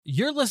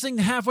You're listening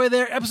to Halfway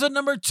There, episode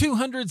number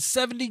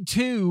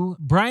 272.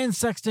 Brian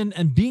Sexton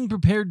and being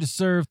prepared to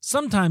serve,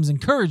 sometimes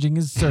encouraging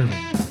is serving.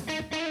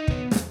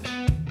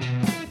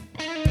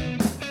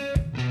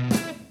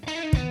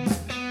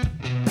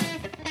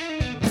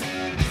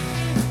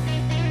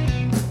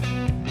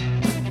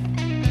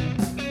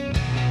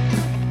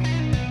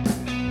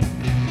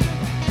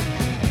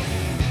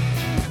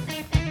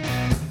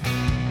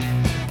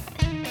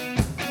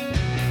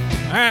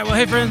 All right, well,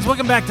 hey, friends,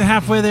 welcome back to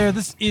Halfway There.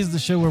 This is the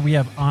show where we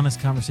have honest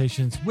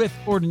conversations with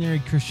ordinary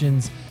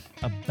Christians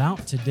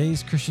about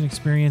today's Christian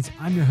experience.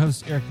 I'm your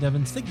host, Eric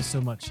Nevins. Thank you so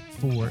much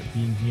for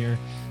being here.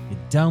 You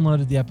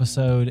downloaded the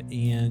episode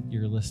and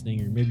you're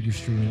listening, or maybe you're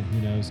streaming it, who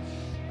knows.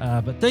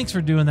 But thanks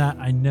for doing that.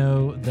 I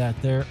know that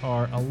there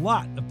are a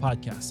lot of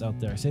podcasts out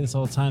there. I say this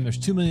all the time. There's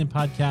 2 million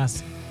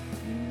podcasts.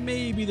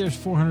 Maybe there's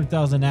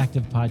 400,000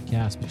 active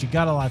podcasts, but you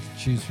got a lot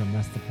to choose from.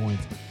 That's the point.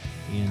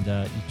 And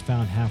you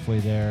found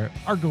Halfway There.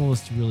 Our goal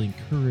is to really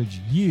encourage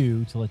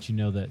you, to let you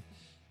know that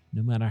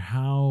no matter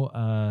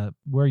how,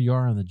 where you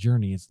are on the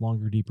journey, it's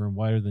longer, deeper, and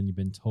wider than you've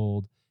been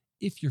told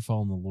if you're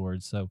following the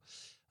Lord. So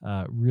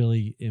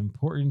really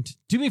important.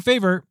 Do me a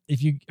favor,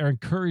 if you are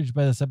encouraged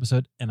by this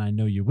episode, and I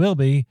know you will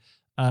be,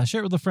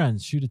 share it with a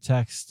friend, shoot a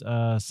text,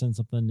 send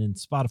something in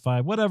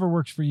Spotify, whatever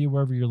works for you,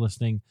 wherever you're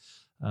listening.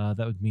 That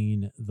would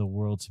mean the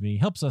world to me.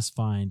 Helps us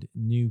find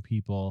new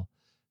people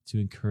to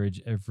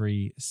encourage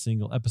every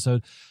single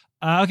episode.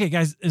 Okay,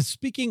 guys,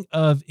 speaking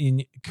of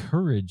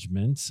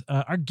encouragement,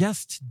 our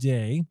guest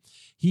today,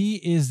 he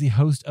is the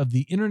host of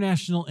the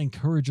International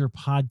Encourager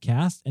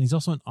podcast, and he's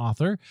also an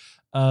author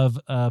of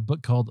a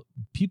book called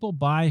People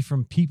Buy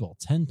from People,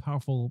 10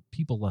 Powerful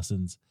People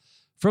Lessons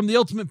from the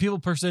Ultimate People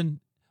Person,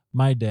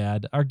 my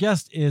dad. Our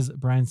guest is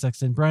Brian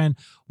Sexton. Brian,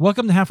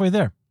 welcome to Halfway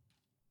There.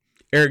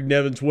 Eric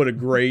Nevins, what a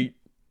great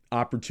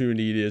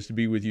opportunity it is to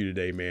be with you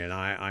today, man.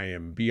 I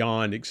am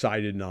beyond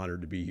excited and honored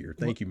to be here.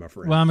 Thank you, my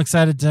friend. Well, I'm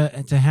excited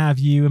to have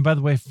you. And by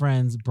the way,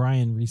 friends,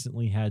 Brian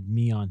recently had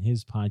me on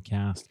his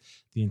podcast,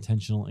 The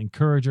Intentional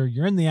Encourager.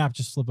 You're in the app,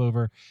 just flip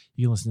over.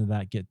 You can listen to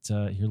that, get hear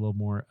a little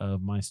more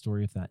of my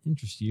story if that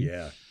interests you.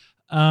 Yeah.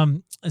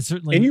 And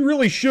certainly. And you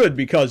really should,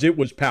 because it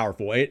was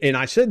powerful. And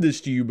I said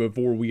this to you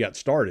before we got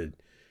started.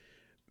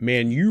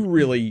 Man,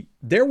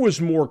 there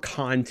was more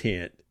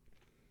content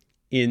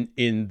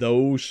in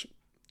those.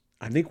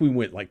 I think we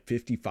went like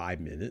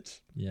 55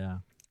 minutes. Yeah.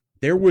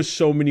 There was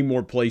so many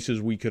more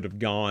places we could have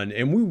gone,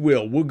 and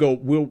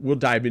we'll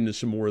dive into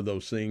some more of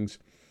those things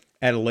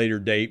at a later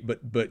date.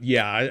 But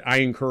yeah, I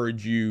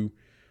encourage you.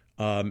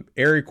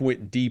 Eric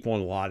went deep on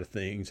a lot of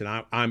things,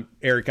 and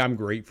I'm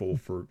grateful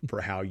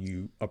for how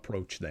you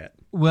approach that.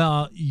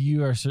 Well,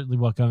 you are certainly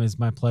welcome. It's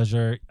my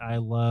pleasure. I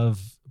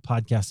love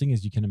podcasting,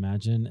 as you can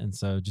imagine, and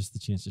so just the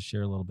chance to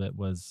share a little bit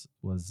was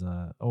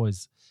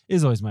always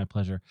my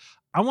pleasure.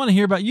 I want to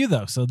hear about you,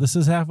 though. So this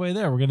is Halfway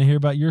There. We're going to hear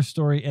about your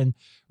story and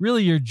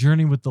really your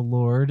journey with the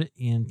Lord,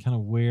 and kind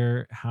of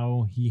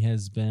how he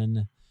has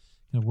been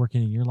kind of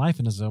working in your life.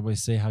 And as I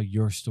always say, how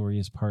your story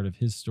is part of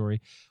his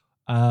story.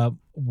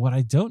 What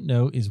I don't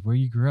know is where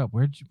you grew up.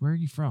 Where are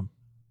you from?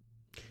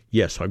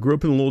 Yes, I grew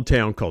up in a little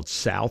town called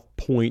South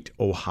Point,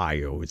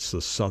 Ohio. It's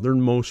the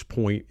southernmost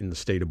point in the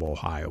state of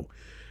Ohio.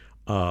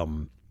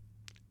 Southern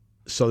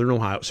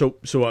Ohio. So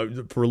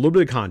for a little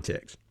bit of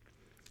context,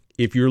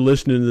 if you're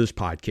listening to this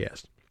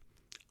podcast,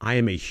 I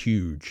am a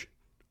huge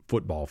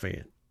football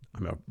fan.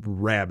 I'm a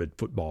rabid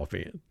football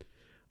fan.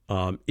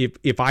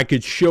 If I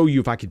could show you,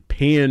 if I could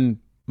pan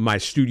my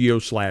studio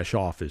 /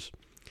 office,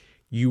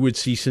 you would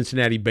see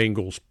Cincinnati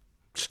Bengals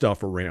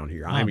stuff around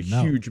here. I'm a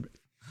huge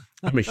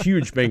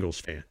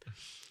Bengals fan.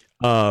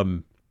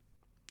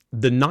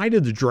 The night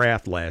of the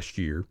draft last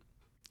year,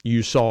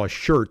 you saw a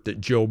shirt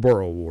that Joe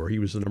Burrow wore. He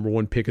was the number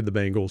 1 pick of the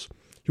Bengals.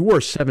 He wore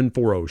a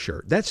 740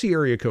 shirt. That's the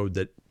area code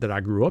that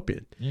I grew up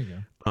in. There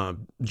you go.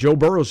 Joe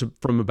Burrow's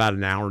from about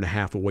an hour and a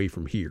half away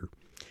from here.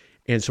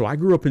 And so I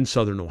grew up in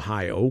Southern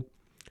Ohio.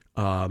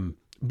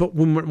 But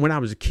when I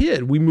was a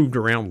kid, we moved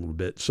around a little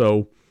bit.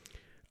 So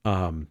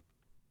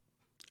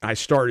I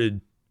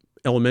started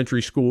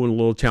elementary school in a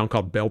little town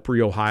called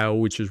Belpre, Ohio,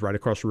 which is right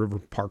across the river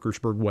from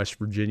Parkersburg, West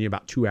Virginia,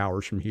 about 2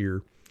 hours from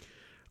here.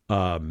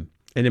 And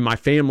then my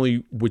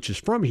family, which is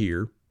from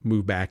here,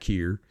 moved back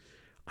here.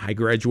 I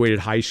graduated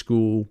high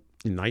school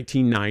in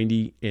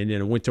 1990, and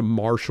then I went to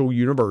Marshall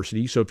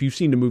University. So if you've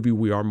seen the movie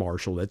We Are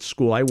Marshall, that's the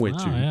school I went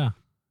to. Yeah.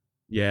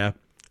 Yeah.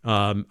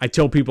 I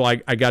tell people I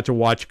got to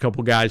watch a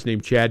couple guys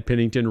named Chad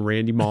Pennington and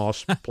Randy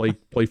Moss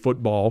play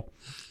football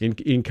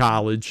in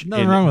college.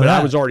 Nothing wrong with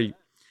that.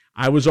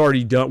 I was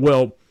already done.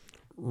 Well,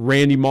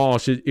 Randy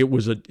Moss,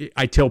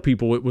 I tell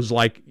people it was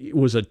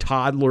a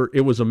toddler.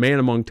 It was a man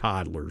among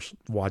toddlers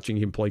watching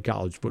him play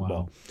college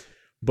football.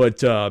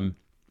 Wow.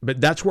 But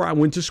that's where I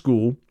went to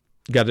school.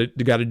 Got a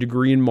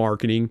degree in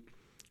marketing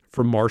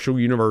from Marshall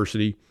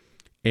University,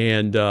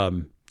 and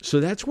so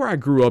that's where I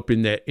grew up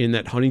in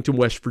that Huntington,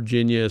 West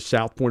Virginia,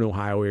 South Point,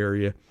 Ohio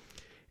area.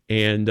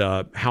 And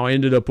how I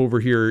ended up over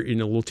here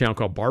in a little town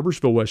called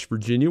Barboursville, West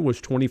Virginia, was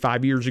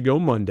 25 years ago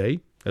Monday,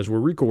 as we're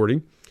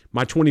recording.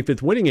 my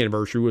 25th wedding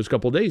anniversary was a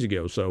couple of days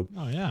ago. So,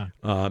 oh yeah,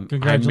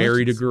 I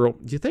married a girl.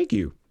 Yeah, thank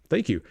you.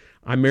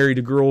 I married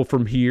a girl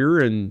from here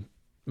and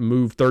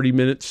moved 30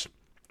 minutes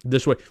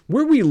this way.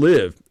 Where we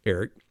live,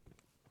 Eric,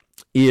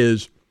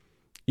 is,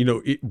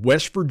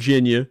 West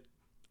Virginia,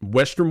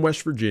 Western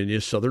West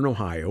Virginia, Southern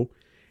Ohio,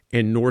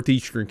 and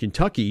Northeastern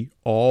Kentucky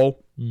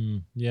all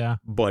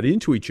butt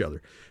into each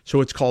other.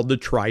 So it's called the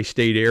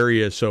tri-state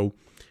area. So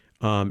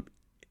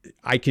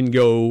I can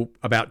go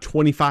about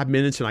 25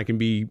 minutes and I can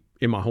be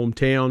in my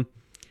hometown.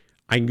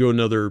 I can go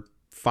another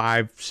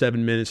 5-7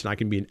 minutes and I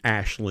can be in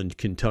Ashland,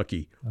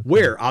 Kentucky,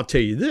 where I'll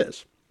tell you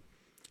this.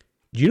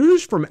 Do you know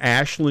who's from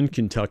Ashland,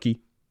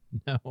 Kentucky?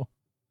 No.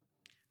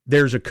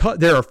 There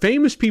are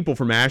famous people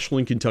from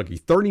Ashland, Kentucky,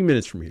 30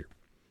 minutes from here.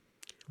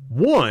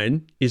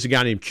 One is a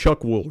guy named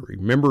Chuck Woolery.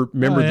 Remember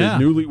the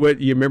newlywed?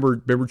 You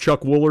remember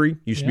Chuck Woolery?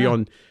 Used to be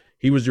on.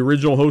 He was the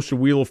original host of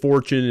Wheel of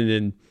Fortune,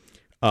 and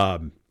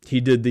then he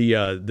did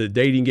the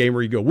dating game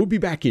where you go, "We'll be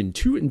back in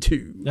 2 and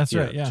 2." That's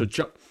right. Yeah. So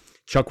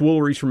Chuck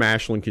Woolery's from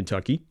Ashland,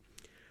 Kentucky.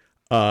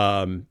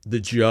 The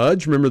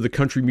Judds. Remember the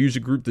country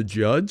music group, the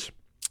Judds?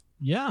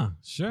 Yeah,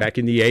 sure. Back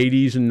in the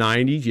 80s and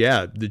 90s.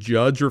 Yeah, the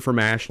Judds are from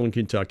Ashland,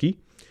 Kentucky.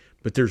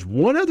 But there's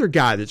one other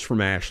guy that's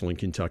from Ashland,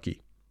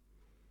 Kentucky.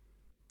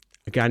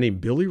 A guy named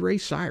Billy Ray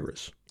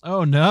Cyrus.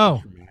 Oh no.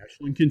 From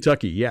Ashland,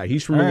 Kentucky. Yeah,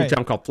 he's from a little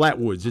town called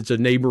Flatwoods. It's a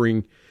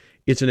neighboring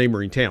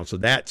town. So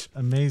that's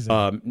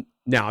amazing.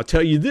 Now I'll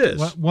tell you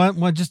this.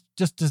 One just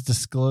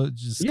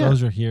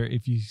disclosure here.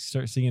 If you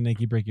start singing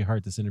 "Naked Break Your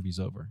Heart," this interview's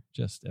over.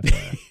 Just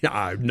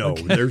FYI. No,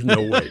 there's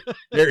no way.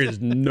 There is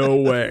no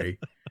way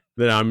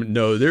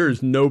that there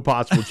is no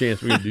possible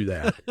chance we can do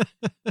that.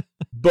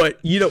 But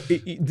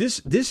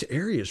this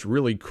area is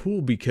really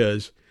cool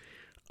because,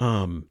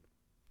 and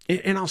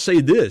I'll say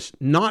this: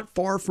 not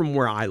far from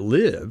where I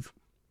live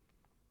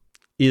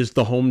is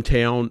the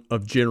hometown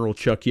of General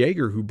Chuck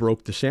Yeager, who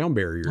broke the sound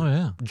barrier. Oh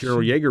yeah,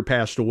 General Yeager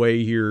passed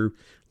away here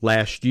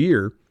last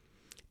year,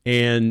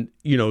 and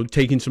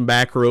taking some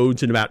back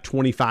roads in about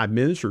 25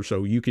 minutes or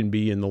so, you can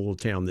be in the little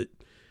town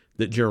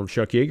that General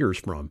Chuck Yeager is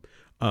from.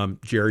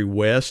 Jerry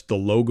West, the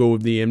logo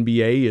of the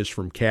NBA, is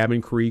from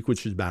Cabin Creek,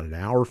 which is about an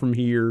hour from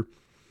here.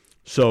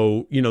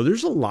 So,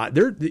 there's a lot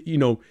there.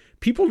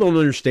 People don't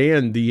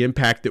understand the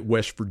impact that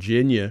West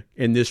Virginia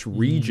and this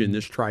region,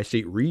 this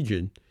tri-state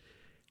region,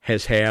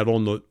 has had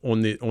on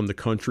the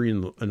country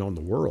and on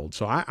the world.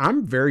 So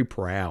I'm very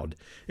proud.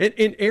 And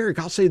Eric,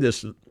 I'll say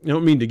this. I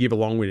don't mean to give a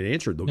long-winded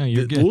answer. The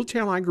little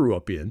town I grew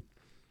up in,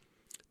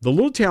 is a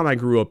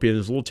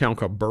little town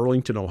called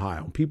Burlington,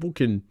 Ohio. People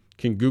can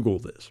Google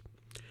this.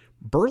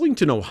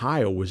 Burlington,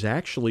 Ohio was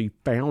actually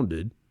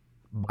founded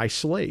by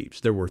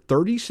slaves. There were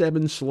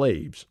 37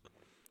 slaves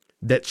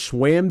that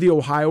swam the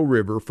Ohio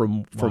River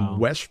from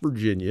West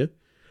Virginia,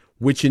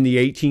 which in the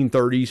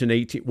 1830s and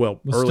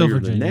earlier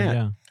than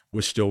that,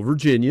 was still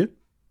Virginia,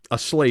 a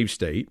slave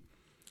state.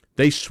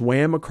 They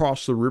swam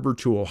across the river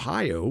to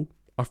Ohio,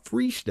 a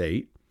free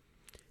state,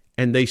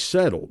 and they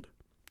settled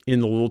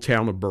in the little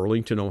town of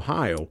Burlington,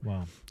 Ohio.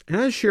 Wow. And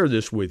I share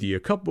this with you. A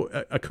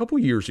couple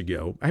years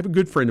ago, I have a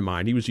good friend of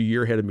mine. He was a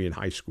year ahead of me in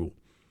high school.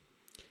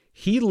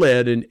 He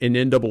led an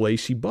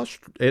NAACP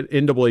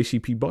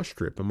bus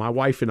trip, and my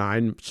wife and I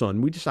and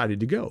son, we decided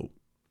to go.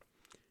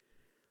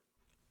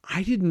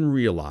 I didn't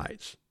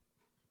realize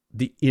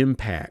the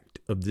impact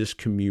of this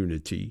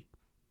community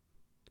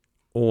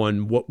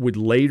on what would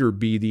later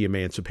be the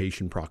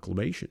Emancipation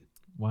Proclamation.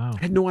 Wow. I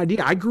had no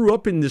idea. I grew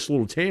up in this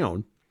little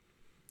town,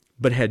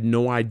 but had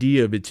no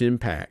idea of its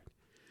impact.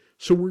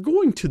 So we're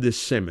going to this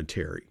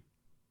cemetery,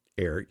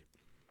 Eric,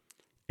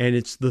 and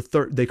it's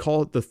they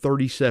call it the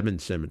 37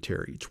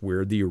 Cemetery. It's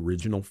where the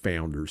original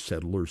founders,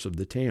 settlers of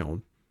the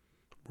town,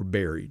 were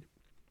buried.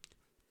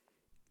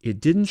 It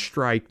didn't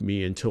strike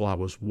me until I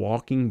was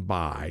walking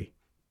by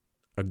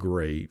a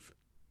grave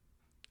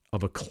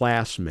of a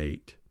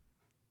classmate,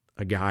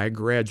 a guy I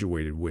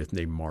graduated with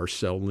named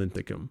Marcel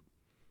Linthicum,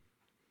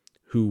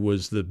 who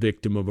was the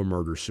victim of a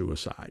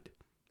murder-suicide.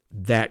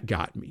 That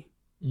got me.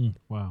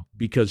 Wow.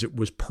 Because it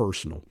was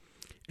personal.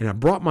 And I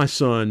brought my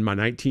son, my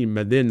then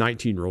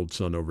 19-year-old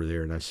son over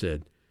there, and I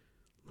said,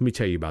 let me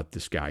tell you about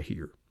this guy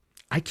here.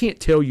 I can't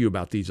tell you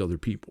about these other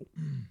people.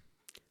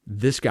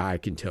 This guy I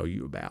can tell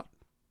you about.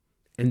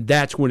 And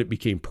that's when it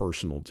became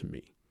personal to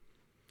me.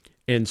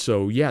 And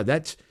so,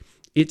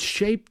 it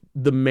shaped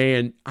the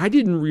man. I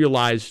didn't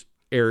realize,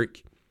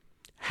 Eric,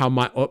 how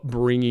my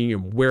upbringing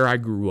and where I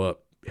grew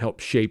up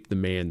helped shape the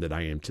man that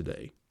I am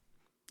today.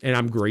 And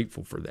I'm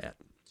grateful for that.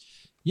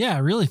 Yeah,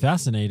 really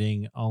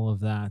fascinating, all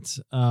of that.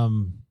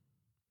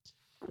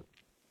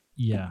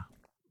 Yeah.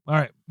 All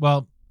right.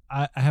 Well,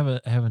 I have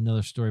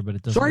another story, but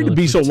it doesn't. Sorry really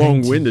to be so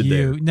long-winded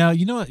there. No,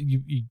 you know what?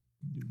 The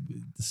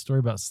story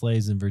about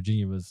slaves in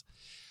Virginia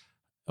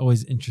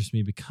always interests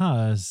me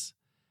because,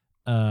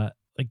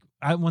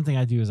 one thing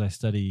I do is I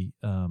study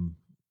the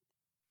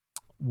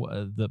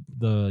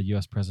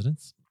U.S.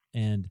 presidents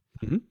and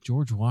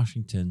George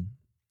Washington.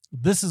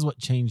 This is what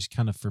changed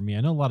kind of for me.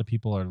 I know a lot of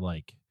people are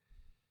like,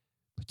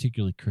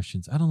 particularly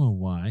Christians. I don't know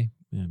why.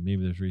 Yeah,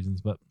 maybe there's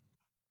reasons, but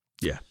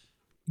yeah,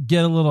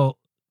 get a little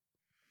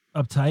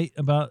uptight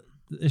about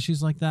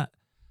issues like that.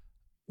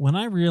 When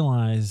I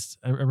realized,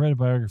 I read a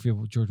biography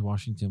of George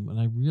Washington, when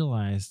I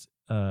realized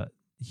when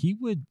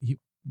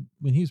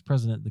he was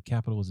president, the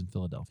capital was in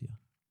Philadelphia,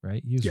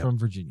 right? He was from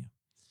Virginia.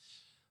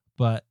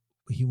 But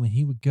when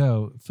he would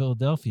go,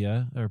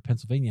 Philadelphia or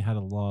Pennsylvania had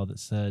a law that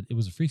said it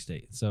was a free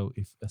state. So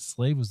if a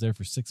slave was there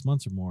for 6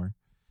 months or more,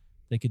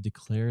 they could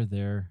declare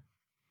their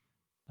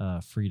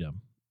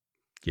freedom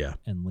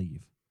and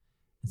leave.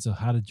 And so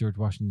how did George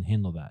Washington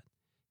handle that?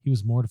 He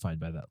was mortified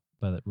by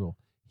that rule.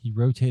 He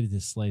rotated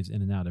his slaves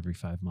in and out every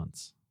 5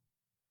 months.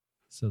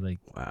 So they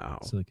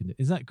can do.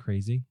 Is that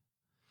crazy?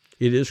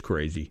 It is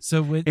crazy.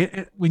 So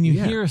when you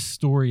hear a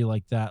story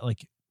like that,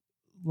 like,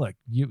 look,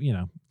 you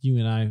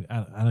and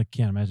I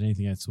can't imagine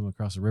anything I'd swim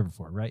across a river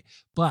for, right?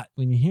 But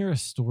when you hear a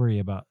story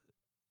about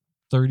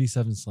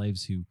 37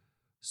 slaves who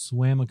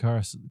swam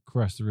across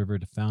the river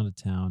to found a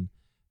town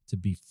to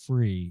be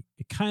free,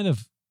 it kind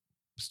of,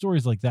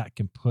 stories like that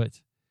can put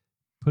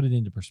it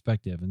into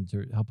perspective and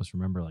to help us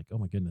remember, like, oh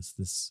my goodness,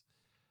 it's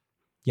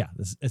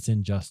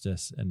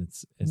injustice, and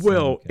it's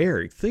well, okay.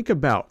 Eric, think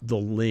about the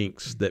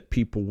lengths that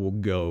people will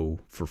go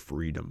for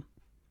freedom.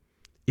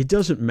 It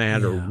doesn't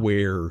matter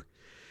where.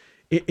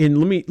 And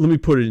let me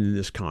put it in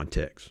this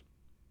context.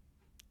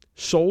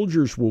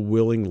 Soldiers will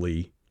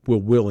willingly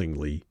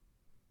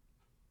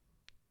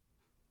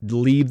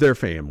leave their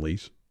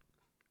families,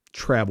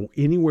 travel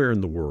anywhere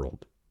in the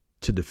world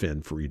to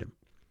defend freedom.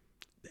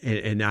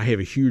 And I have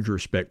a huge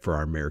respect for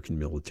our American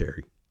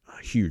military,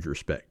 a huge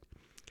respect.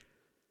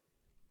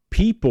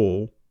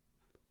 People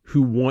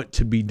who want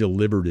to be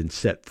delivered and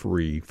set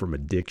free from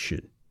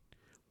addiction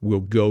will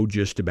go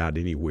just about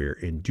anywhere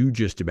and do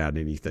just about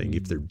anything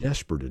if they're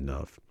desperate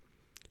enough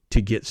to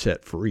get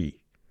set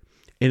free.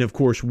 And of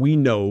course, we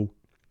know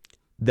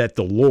that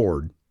the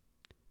Lord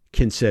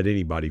can set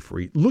anybody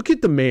free. Look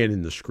at the man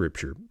in the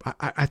scripture.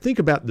 I think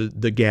about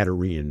the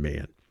Gadarene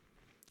man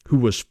who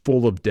was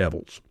full of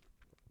devils,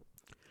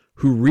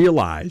 who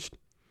realized,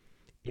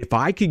 if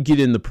I could get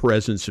in the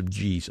presence of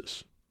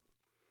Jesus,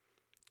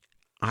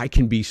 I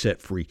can be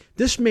set free.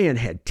 This man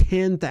had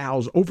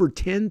over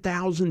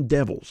 10,000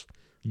 devils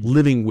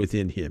living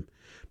within him,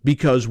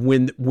 because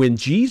when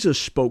Jesus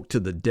spoke to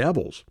the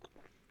devils,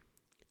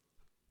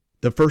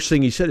 the first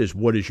thing he said is,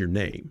 "What is your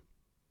name?"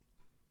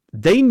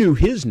 They knew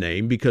his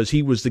name because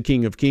he was the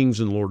King of Kings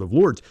and Lord of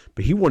Lords,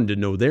 but he wanted to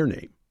know their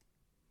name.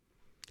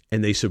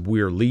 And they said,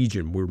 "We are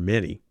legion, we're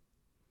many."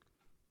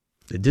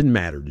 It didn't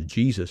matter to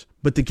Jesus.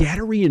 But the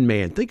Gadarene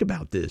man, think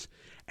about this,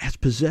 as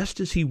possessed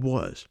as he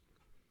was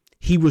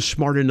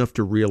smart enough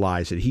to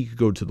realize that he could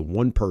go to the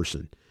one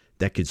person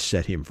that could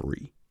set him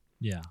free.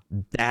 Yeah.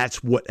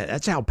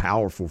 That's how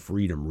powerful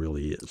freedom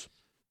really is.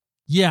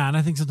 Yeah, and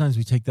I think sometimes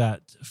we take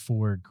that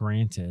for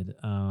granted.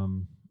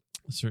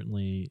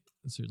 Certainly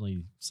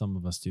some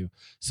of us do.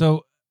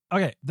 So,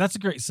 okay, that's a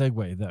great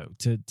segue though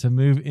to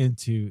move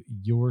into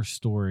your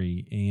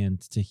story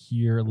and to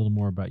hear a little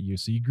more about you.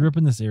 So you grew up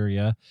in this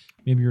area,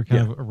 maybe you were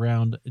kind of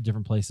around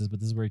different places, but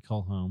this is where you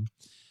call home.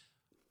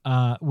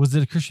 Was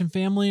it a Christian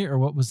family, or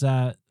what was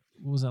that?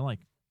 What was that like?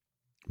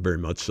 Very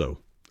much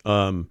so.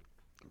 From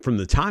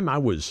the time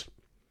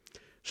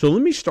so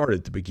let me start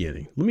at the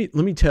beginning. Let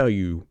me tell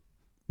you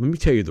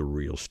the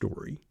real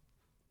story.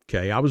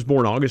 Okay. I was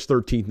born August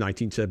 13th,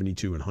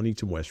 1972 in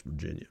Huntington, West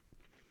Virginia.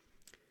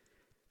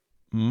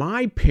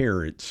 My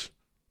parents,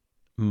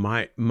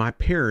 I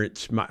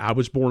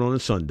was born on a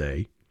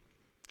Sunday,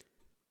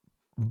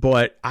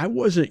 but I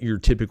wasn't your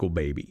typical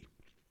baby.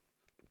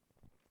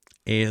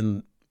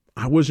 And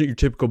I wasn't your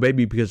typical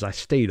baby because I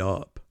stayed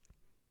up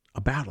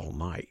about all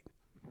night.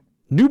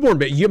 Newborn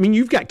baby, I mean,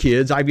 you've got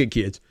kids, I've got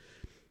kids.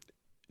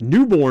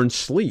 Newborns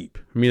sleep.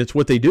 I mean, it's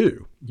what they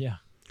do. Yeah.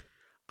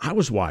 I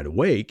was wide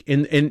awake,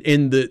 and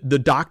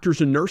the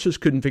doctors and nurses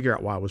couldn't figure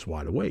out why I was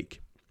wide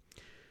awake.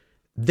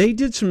 They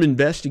did some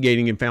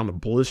investigating and found a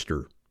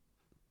blister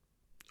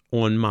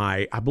on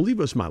I believe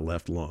it was my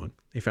left lung.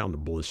 They found a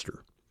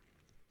blister.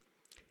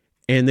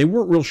 And they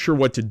weren't real sure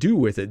what to do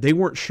with it. They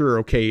weren't sure,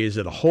 okay, is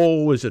it a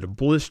hole? Is it a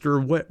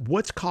blister?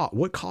 What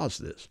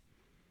caused this?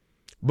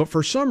 But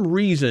for some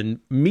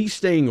reason, me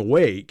staying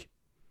awake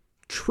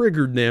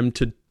triggered them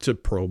to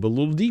probe a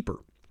little deeper.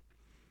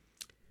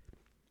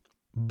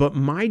 But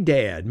my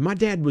dad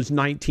was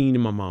 19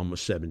 and my mom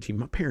was 17.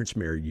 My parents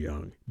married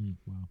young.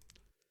 Wow.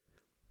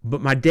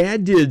 But my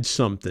dad did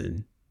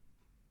something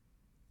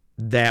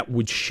that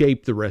would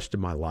shape the rest of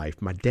my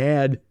life. My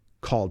dad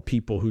called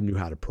people who knew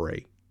how to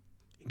pray.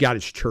 He got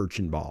his church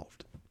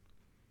involved.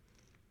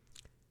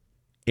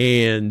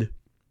 And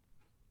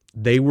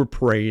they were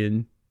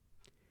praying.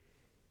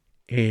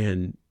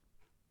 And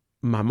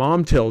my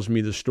mom tells me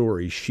the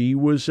story. She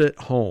was at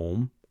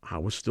home. I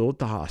was still at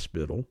the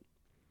hospital.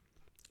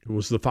 It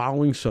was the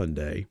following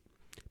Sunday.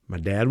 My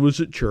dad was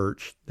at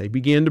church. They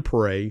began to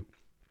pray.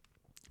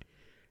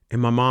 And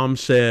my mom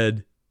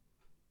said,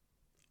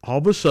 all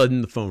of a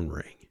sudden the phone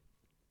rang.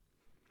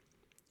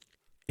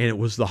 And it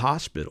was the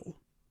hospital.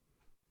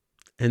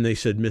 And they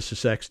said, Mrs.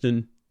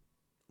 Sexton,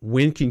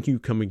 when can you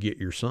come and get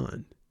your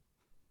son?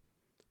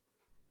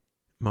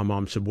 my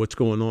mom said, "What's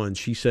going on?"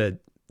 She said,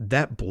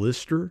 "That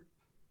blister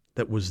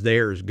that was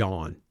there is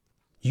gone.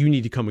 You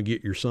need to come and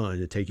get your son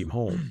and take him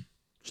home.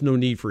 There's no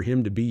need for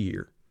him to be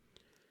here."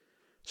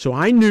 So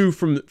I knew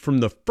from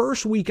the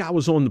first week I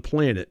was on the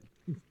planet,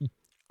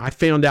 I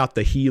found out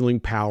the healing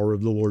power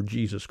of the Lord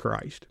Jesus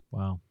Christ.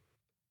 Wow.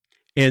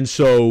 And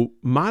so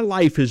my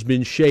life has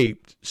been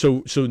shaped.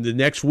 So the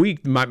next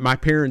week, my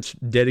parents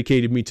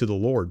dedicated me to the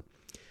Lord.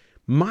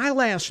 My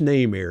last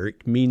name,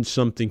 Eric, means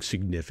something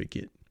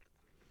significant.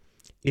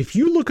 If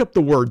you look up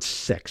the word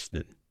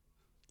Sexton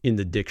in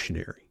the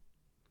dictionary,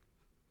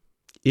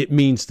 it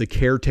means the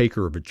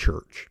caretaker of a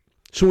church.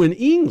 So in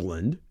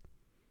England,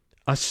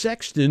 a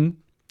sexton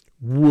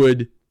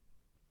would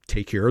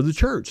take care of the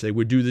church. They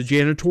would do the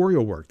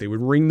janitorial work. They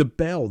would ring the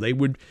bell. They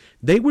would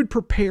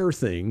prepare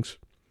things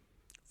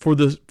for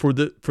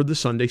the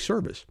Sunday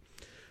service.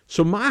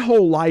 So my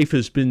whole life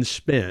has been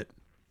spent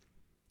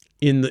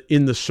in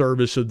the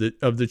service of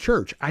the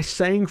church. I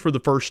sang for the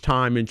first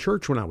time in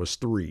church when I was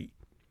 3.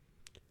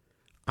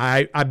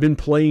 I've been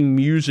playing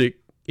music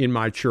in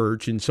my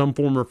church in some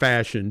form or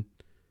fashion,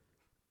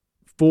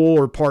 full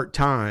or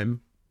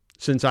part-time,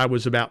 since I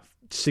was about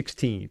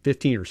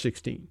 15 or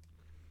 16.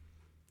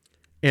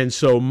 And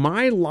so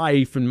my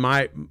life and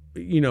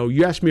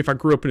you asked me if I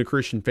grew up in a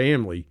Christian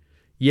family.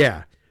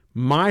 Yeah,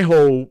 my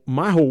whole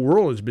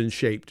world has been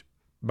shaped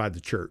by the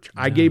church.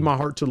 Yeah. I gave my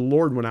heart to the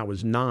Lord when I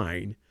was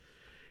 9.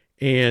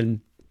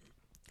 And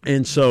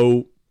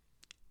so,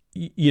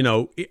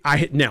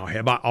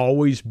 have I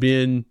always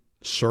been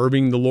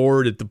serving the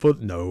Lord at the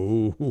foot?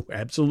 No,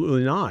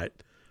 absolutely not.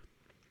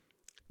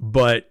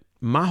 But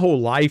my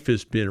whole life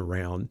has been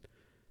around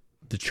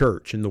the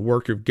church and the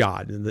work of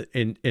God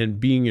and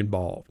being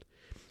involved.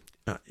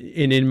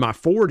 And in my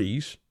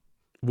 40s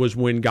was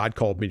when God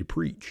called me to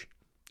preach.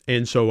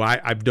 And so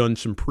I've done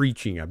some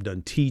preaching. I've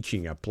done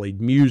teaching. I've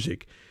played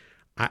music.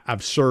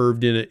 I've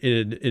served in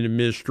an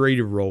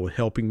administrative role,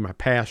 helping my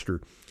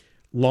pastor,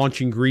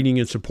 launching greeting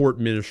and support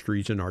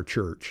ministries in our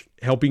church,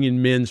 helping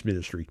in men's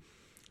ministry.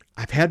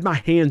 I've had my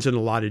hands in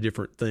a lot of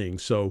different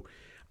things. So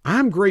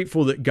I'm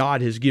grateful that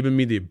God has given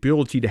me the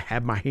ability to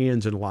have my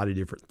hands in a lot of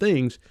different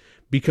things,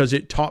 because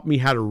it taught me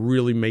how to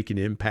really make an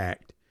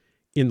impact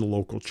in the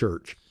local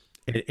church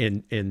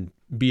and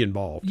be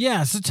involved.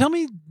 Yeah. So tell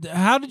me,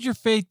 how did your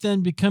faith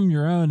then become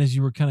your own as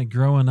you were kind of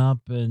growing up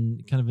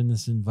and kind of in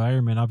this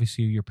environment?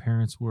 Obviously, your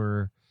parents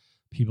were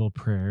people of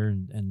prayer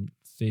and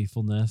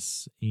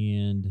faithfulness,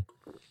 and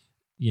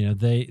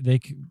they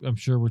I'm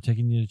sure were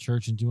taking you to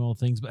church and doing all the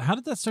things. But how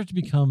did that start to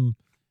become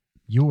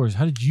yours?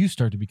 How did you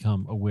start to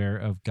become aware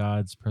of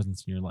God's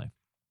presence in your life?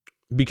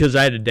 Because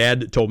I had a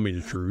dad that told me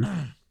the truth.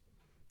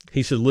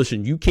 He said,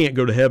 "Listen, you can't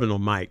go to heaven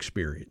on my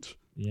experience."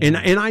 Yeah.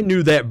 And I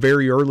knew that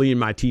very early in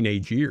my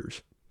teenage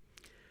years.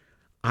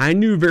 I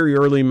knew very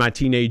early in my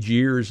teenage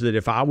years that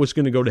if I was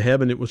going to go to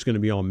heaven, it was going to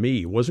be on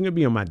me. It wasn't going to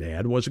be on my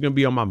dad. It wasn't going to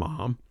be on my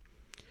mom.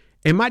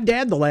 And my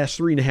dad, the last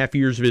 3.5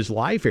 years of his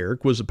life,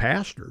 Eric, was a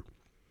pastor.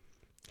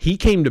 He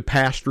came to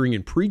pastoring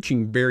and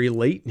preaching very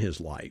late in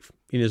his life,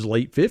 in his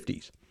late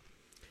 50s.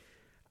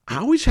 I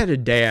always had a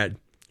dad.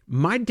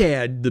 My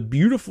dad, the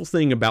beautiful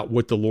thing about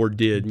what the Lord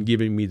did in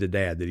giving me the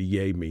dad that he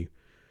gave me,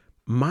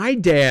 my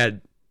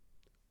dad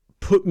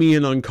put me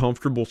in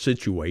uncomfortable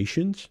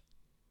situations,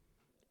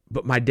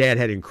 but my dad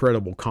had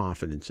incredible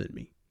confidence in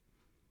me.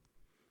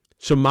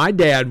 So my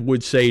dad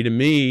would say to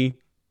me,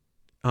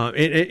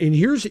 and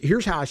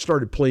here's how I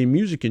started playing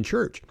music in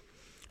church.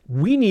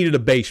 We needed a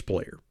bass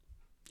player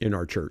in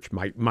our church.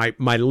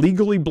 My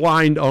legally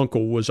blind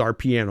uncle was our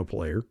piano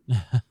player.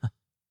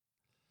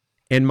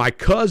 And my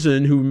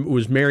cousin, who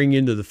was marrying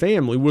into the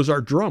family, was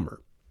our drummer.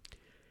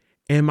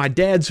 And my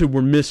dad said,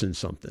 "We're missing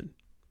something."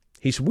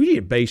 He said, "We need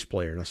a bass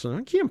player." And I said,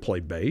 "I can't play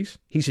bass."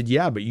 He said,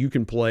 "Yeah, but you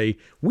can play."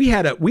 We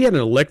had an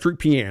electric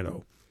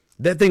piano.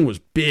 That thing was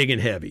big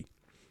and heavy.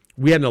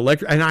 We had an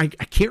electric, and I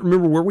can't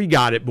remember where we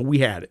got it, but we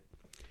had it.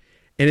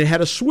 And it had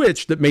a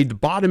switch that made the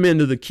bottom end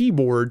of the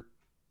keyboard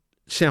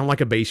sound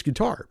like a bass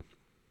guitar.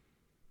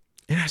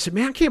 And I said,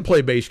 "Man, I can't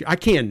play bass. I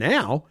can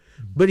now."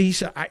 But he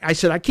said, I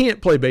said, "I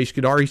can't play bass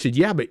guitar." He said,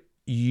 "Yeah, but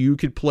you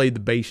could play the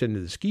bass end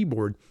of this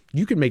keyboard.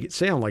 You could make it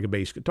sound like a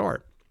bass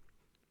guitar."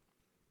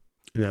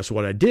 And that's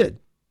what I did.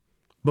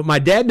 But my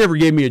dad never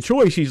gave me a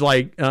choice. He's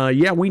like,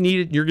 "Yeah, we need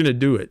it. You're going to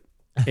do it."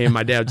 And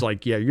my dad's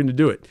like, "Yeah, you're going to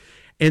do it."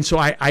 And so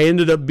I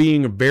ended up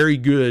being a very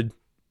good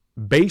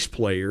bass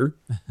player,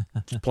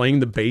 playing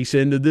the bass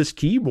end of this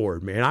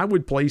keyboard, man. I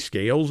would play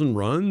scales and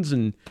runs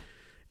and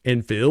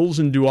fills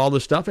and do all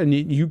this stuff. And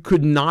you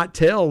could not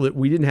tell that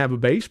we didn't have a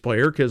bass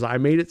player because I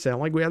made it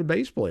sound like we had a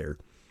bass player.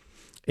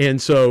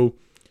 And so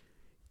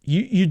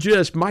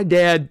my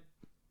dad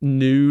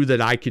knew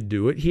that I could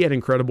do it. He had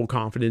incredible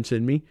confidence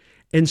in me.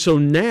 And so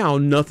now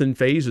nothing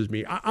phases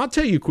me. I'll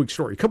tell you a quick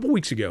story. A couple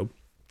weeks ago,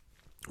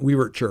 we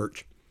were at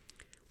church.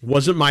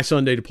 Wasn't my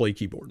Sunday to play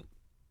keyboard.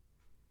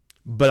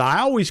 But I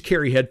always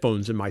carry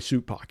headphones in my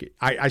suit pocket.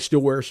 I still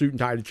wear a suit and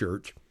tie to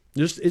church.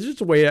 It's just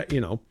the way,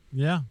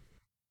 Yeah.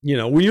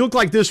 When you look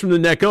like this from the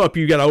neck up,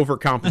 you got to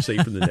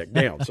overcompensate from the neck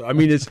down. So,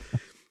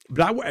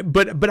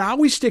 But I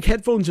always stick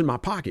headphones in my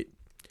pocket.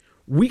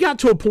 We got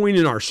to a point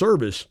in our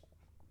service,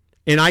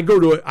 and I go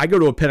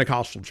to a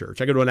Pentecostal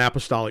church. I go to an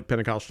apostolic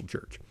Pentecostal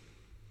church.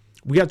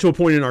 We got to a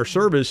point in our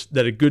service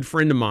that a good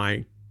friend of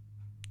mine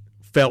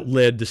felt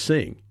led to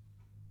sing.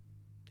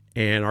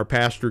 And our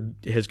pastor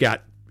has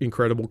got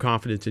incredible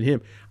confidence in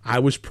him. I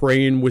was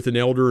praying with an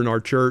elder in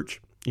our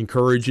church,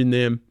 encouraging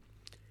them.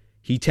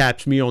 He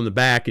taps me on the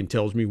back and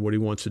tells me what he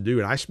wants to do.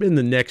 And I spend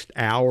the next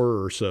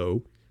hour or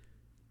so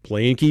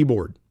playing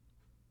keyboard.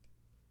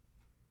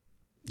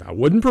 I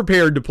wasn't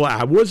prepared to play.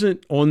 I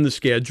wasn't on the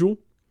schedule.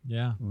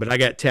 Yeah. But I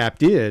got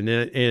tapped in.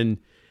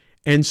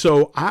 And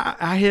so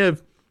I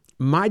have,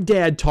 my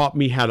dad taught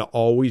me how to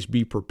always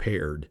be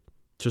prepared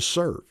to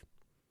serve.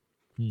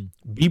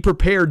 Be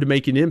prepared to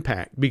make an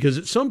impact, because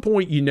at some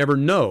point you never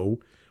know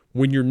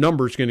when your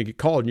number is going to get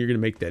called and you're going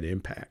to make that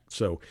impact.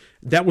 So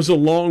that was a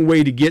long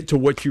way to get to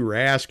what you were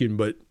asking,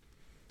 but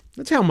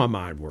that's how my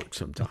mind works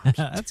sometimes.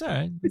 That's all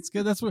right. It's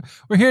good. That's what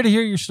we're here to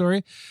hear your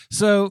story.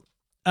 So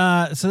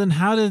then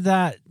how did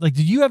that, like,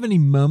 did you have any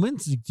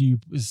moments? Do you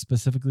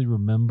specifically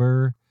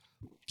remember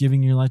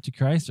giving your life to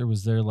Christ, or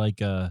was there like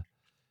a,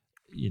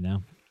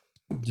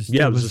 just,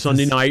 it was a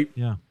Sunday night.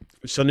 Yeah.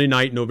 Sunday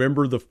night,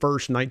 November the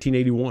 1st,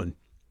 1981.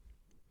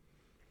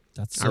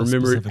 That's so I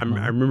remember it. specific I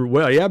moment. remember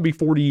well. Yeah, it'll be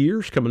 40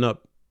 years coming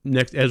up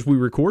next as we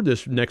record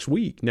this next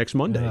week, next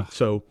Monday.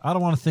 So I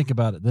don't want to think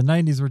about it. The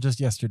 90s were just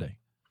yesterday.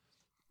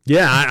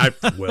 Yeah,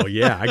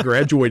 I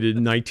graduated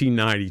in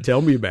 1990.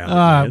 Tell me about it.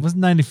 Man. It was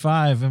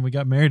 95 and we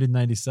got married in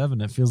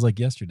 97. It feels like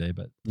yesterday,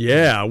 but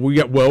yeah,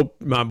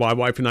 my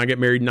wife and I got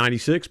married in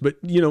 96. But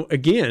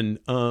again,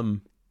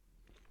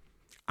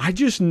 I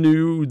just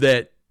knew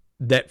that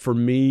for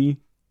me,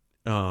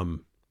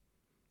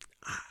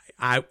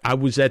 I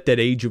was at that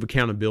age of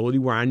accountability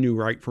where I knew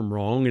right from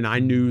wrong, and I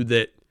knew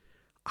that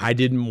I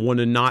didn't want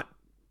to not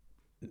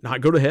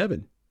go to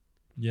heaven.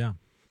 Yeah.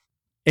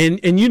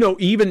 And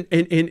even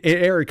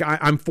Eric,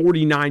 I'm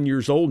 49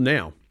 years old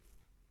now.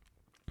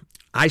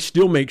 I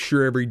still make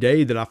sure every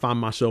day that I find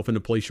myself in a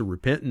place of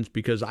repentance,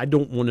 because I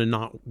don't want to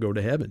not go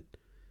to heaven.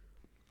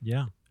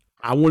 Yeah.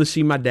 I want to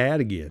see my dad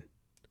again.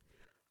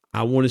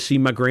 I want to see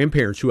my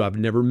grandparents who I've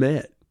never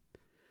met.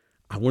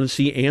 I want to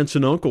see aunts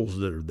and uncles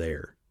that are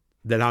there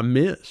that I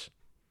miss.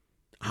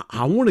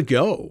 I want to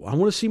go. I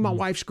want to see my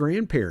wife's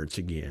grandparents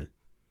again.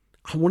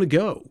 I want to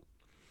go.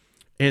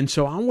 And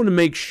so I want to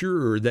make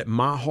sure that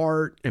my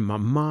heart and my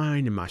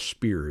mind and my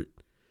spirit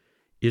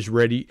is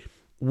ready.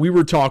 We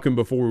were talking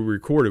before we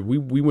recorded.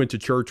 We went to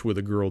church with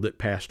a girl that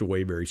passed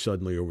away very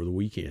suddenly over the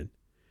weekend.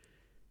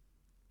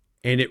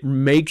 And it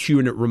makes you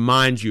and it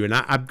reminds you, and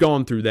I've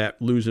gone through that,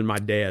 losing my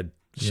dad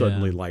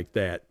suddenly like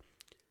that.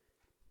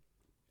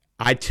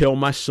 I tell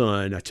my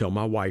son, I tell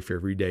my wife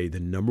every day, the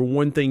number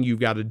one thing you've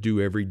got to do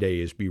every day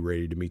is be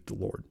ready to meet the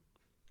Lord.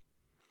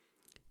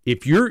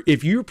 If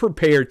you're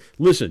prepared,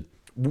 listen,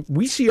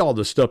 we see all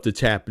the stuff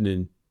that's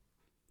happening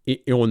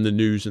on the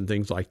news and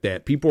things like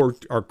that. People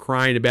are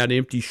crying about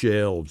empty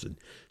shelves and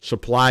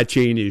supply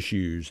chain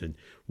issues and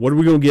what are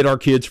we going to get our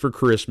kids for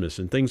Christmas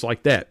and things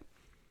like that.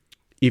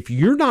 If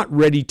you're not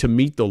ready to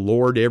meet the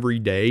Lord every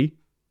day,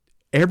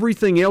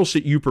 everything else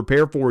that you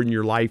prepare for in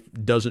your life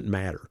doesn't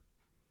matter.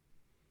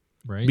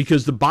 Right.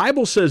 Because the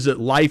Bible says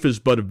that life is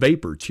but a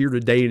vapor. It's here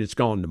today and it's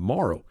gone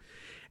tomorrow.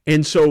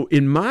 And so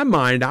in my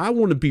mind, I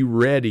want to be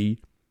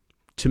ready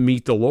to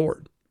meet the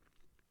Lord.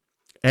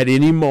 At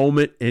any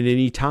moment and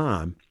any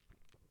time,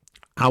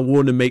 I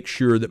want to make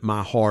sure that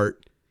my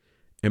heart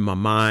and my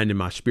mind and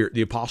my spirit,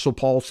 the Apostle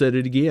Paul said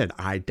it again,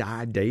 I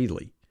die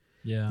daily.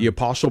 Yeah. The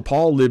Apostle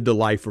Paul lived a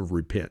life of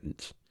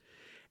repentance.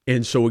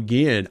 And so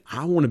again,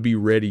 I want to be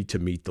ready to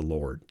meet the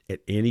Lord at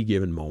any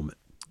given moment.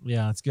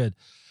 Yeah, that's good.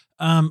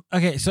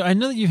 Okay, so I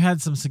know that you've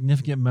had some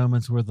significant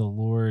moments where the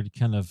Lord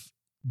kind of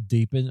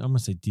deepened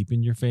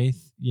your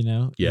faith,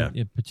 Yeah.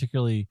 It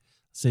particularly,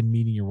 say,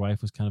 meeting your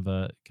wife was kind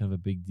of a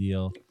big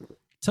deal.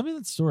 Tell me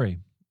that story.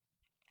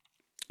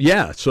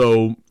 Yeah,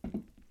 so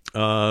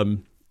my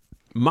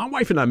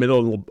wife and I met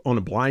on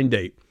a blind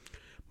date.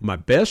 My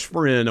best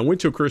friend, I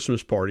went to a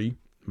Christmas party,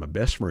 my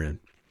best friend,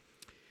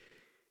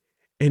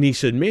 and he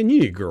said, man, you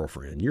need a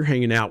girlfriend. You're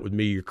hanging out with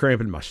me. You're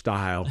cramping my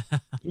style.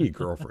 You need a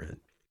girlfriend.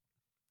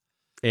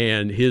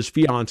 And his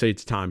fiance at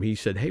the time, he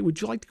said, hey,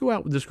 would you like to go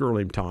out with this girl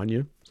named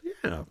Tanya? I said,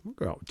 yeah, we'll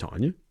go out with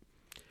Tanya.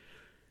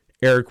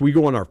 Eric, we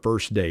go on our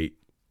first date.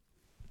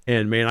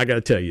 And man, I got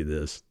to tell you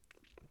this.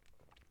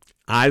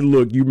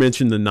 You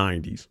mentioned the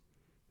 90s.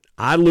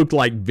 I looked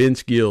like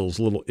Vince Gill's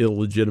little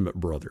illegitimate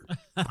brother.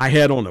 I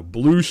had on a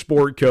blue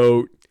sport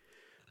coat,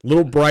 a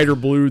little brighter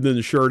blue than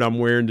the shirt I'm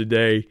wearing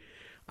today.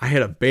 I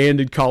had a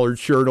banded collared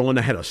shirt on.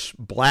 I had a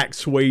black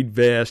suede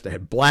vest. I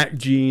had black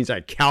jeans. I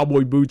had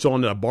cowboy boots on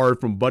that I borrowed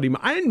from Buddy.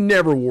 I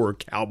never wore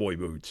cowboy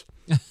boots.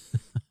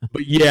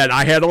 But yet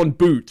I had on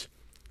boots.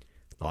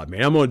 Thought,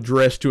 man, I'm going to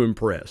dress to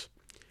impress.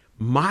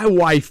 My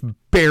wife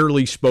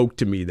barely spoke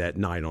to me that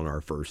night on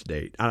our first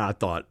date. And I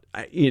thought,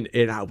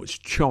 and I was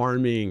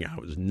charming. I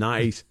was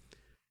nice.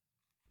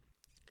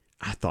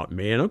 I thought,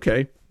 man,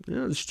 okay,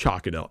 let's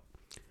chalk it up.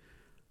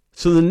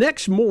 So the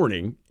next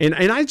morning, and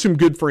I had some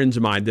good friends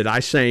of mine that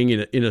I sang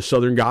in a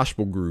Southern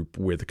gospel group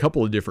with a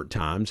couple of different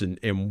times, and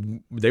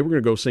they were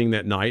going to go sing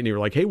that night, and they were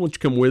like, hey, why don't you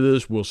come with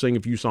us? We'll sing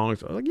a few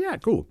songs. I was like, yeah,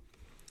 cool.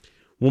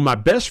 Well, my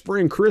best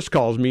friend Chris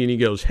calls me, and he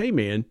goes, hey,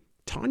 man,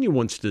 Tanya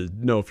wants to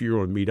know if you're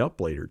going to meet up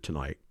later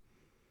tonight.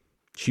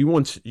 She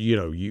wants,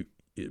 you,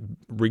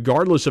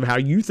 regardless of how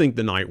you think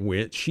the night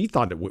went, she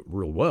thought it went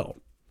real well.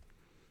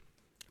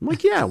 I'm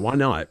like, yeah, why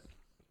not?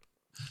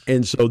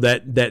 And so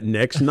that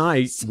next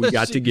night we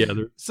got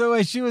together.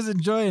 So she was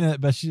enjoying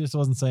it, but she just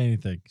wasn't saying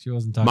anything. She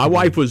wasn't talking. My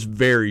wife was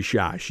very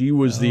shy. She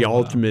was the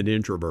ultimate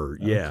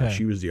introvert. Yeah, okay.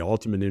 She was the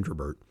ultimate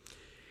introvert.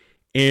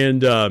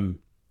 And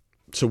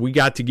so we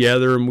got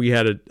together and we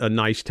had a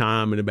nice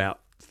time. And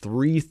about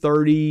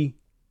 3:30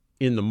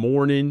 in the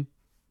morning,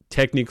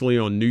 technically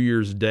on New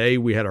Year's Day,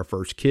 we had our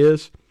first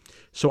kiss.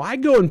 So I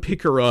go and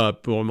pick her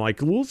up. I'm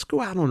like, well, let's go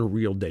out on a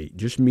real date,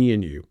 just me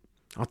and you.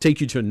 I'll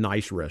take you to a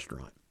nice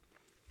restaurant.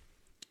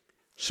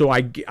 So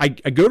I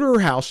go to her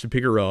house to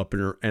pick her up,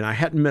 and I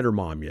hadn't met her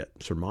mom yet.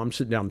 So her mom's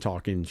sitting down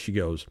talking, and she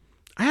goes,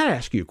 I had to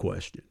ask you a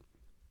question.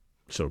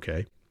 It's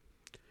okay.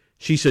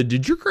 She said,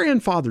 did your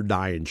grandfather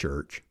die in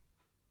church?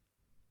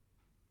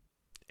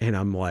 And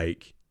I'm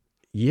like,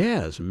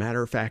 yeah, as a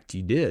matter of fact,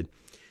 he did.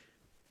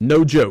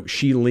 No joke.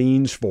 She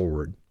leans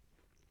forward,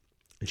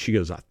 and she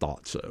goes, I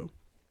thought so.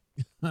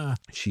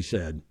 She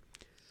said,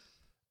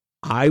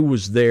 I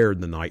was there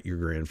the night your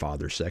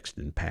grandfather,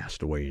 Sexton,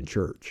 passed away in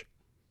church.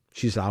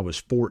 She said, I was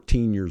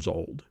 14 years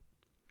old.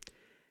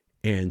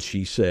 And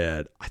she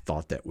said, I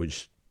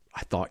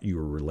thought you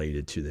were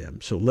related to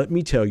them. So let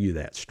me tell you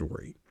that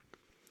story.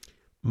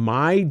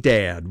 My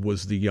dad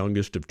was the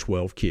youngest of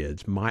 12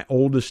 kids. My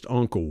oldest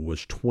uncle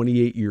was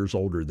 28 years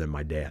older than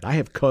my dad. I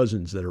have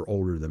cousins that are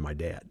older than my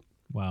dad.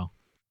 Wow.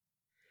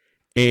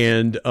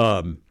 And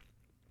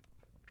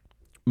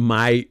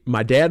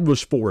my dad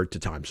was 4 at the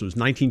time. So it was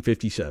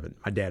 1957.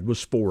 My dad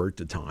was 4 at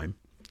the time.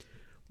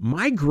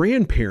 My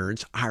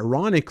grandparents,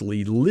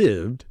 ironically,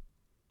 lived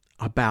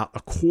about a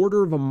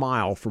quarter of a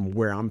mile from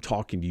where I'm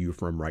talking to you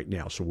from right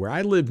now. So where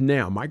I live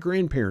now, my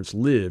grandparents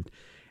lived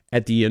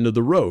at the end of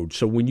the road.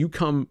 So when you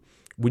come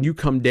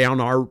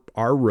down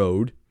our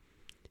road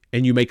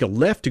and you make a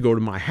left to go to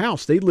my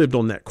house, they lived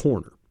on that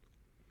corner.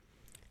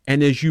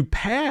 And as you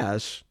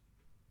pass,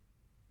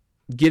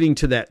 getting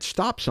to that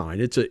stop sign,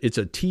 it's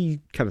a T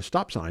kind of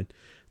stop sign,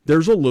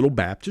 there's a little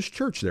Baptist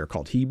church there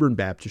called Hebron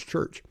Baptist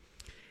Church.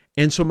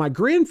 And so my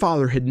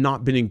grandfather had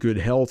not been in good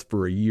health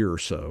for a year or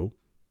so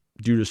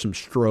due to some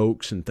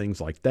strokes and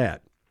things like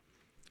that.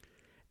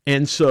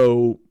 And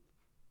so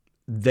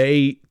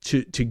they,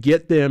 to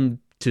get them,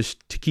 to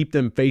keep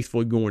them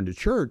faithfully going to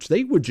church,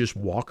 they would just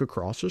walk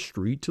across the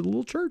street to the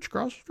little church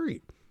across the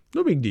street.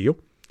 No big deal.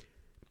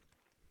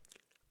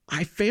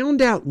 I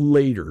found out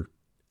later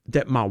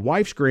that my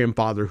wife's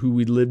grandfather, who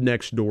we lived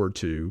next door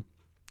to,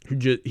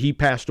 he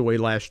passed away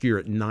last year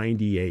at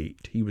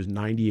 98. He was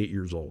 98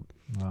 years old.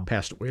 Wow.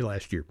 Passed away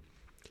last year.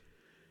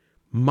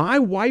 My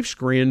wife's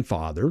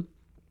grandfather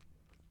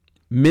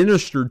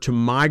ministered to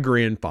my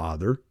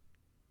grandfather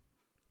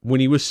when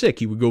he was sick.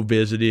 He would go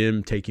visit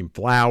him, take him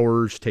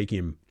flowers, take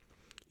him,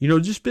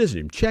 just visit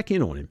him, check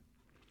in on him.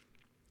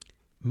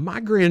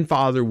 My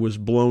grandfather was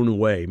blown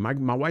away. My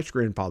wife's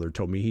grandfather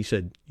told me, he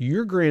said,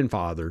 your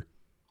grandfather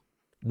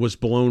was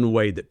blown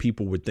away that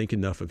people would think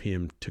enough of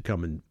him to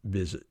come and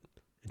visit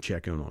and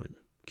check in on him,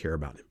 care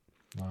about him.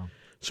 Wow.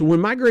 So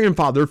when my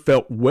grandfather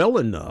felt well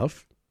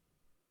enough,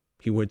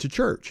 he went to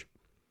church.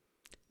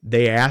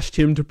 They asked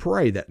him to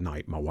pray that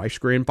night. My wife's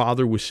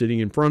grandfather was sitting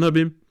in front of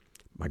him.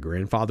 My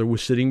grandfather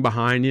was sitting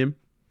behind him.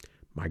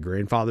 My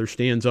grandfather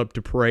stands up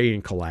to pray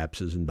and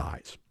collapses and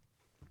dies.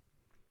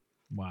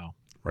 Wow.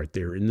 Right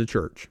there in the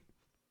church.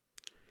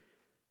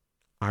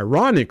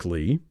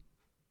 Ironically,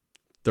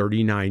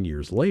 39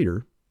 years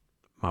later,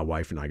 my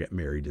wife and I got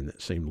married in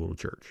that same little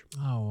church.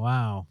 Oh,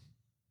 wow.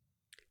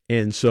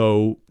 And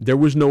so there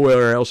was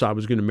nowhere else I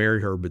was going to marry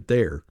her but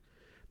there,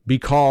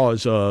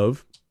 because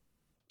of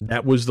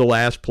that was the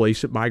last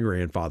place that my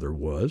grandfather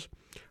was.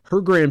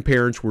 Her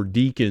grandparents were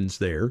deacons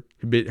there.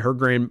 Her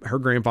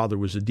grandfather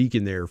was a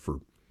deacon there for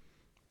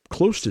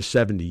close to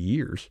 70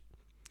 years.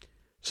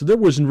 So there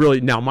wasn't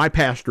really, now my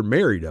pastor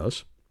married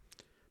us,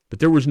 but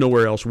there was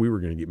nowhere else we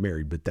were going to get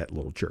married but that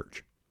little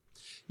church.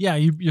 Yeah,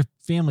 your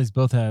families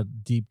both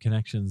had deep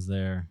connections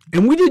there.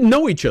 And we didn't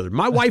know each other.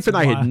 My wife and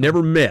I had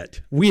never met.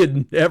 We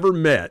had never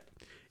met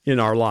in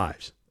our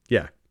lives.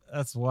 Yeah.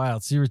 That's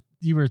wild. So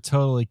you were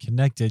totally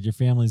connected. Your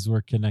families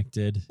were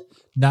connected.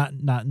 Not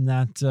in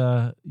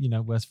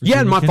that West Virginia. Yeah,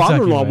 and my Kentucky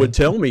father-in-law way. would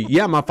tell me.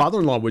 Yeah, my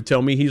father-in-law would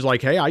tell me, he's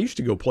like, hey, I used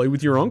to go play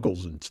with your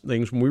uncles and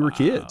things when we were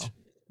kids.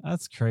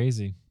 That's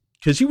crazy.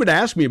 Because he would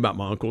ask me about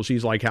my uncles.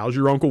 He's like, how's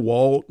your Uncle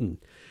Walt? And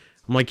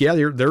I'm like, yeah,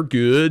 they're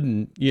good.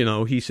 And,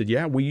 he said,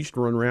 yeah, we used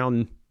to run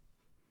around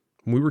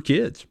when we were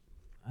kids.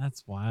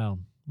 That's wild.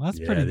 Well, that's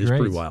Yeah, pretty it great. is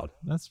pretty wild.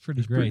 That's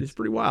pretty great. It's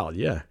pretty wild,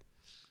 yeah.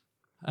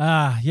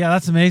 Yeah,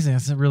 that's amazing.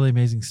 That's a really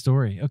amazing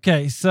story.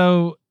 Okay,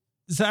 so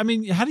So, I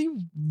mean,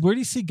 where do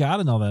you see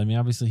God in all that? I mean,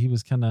 obviously he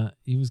was kind of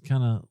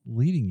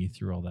leading you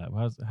through all that.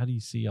 How do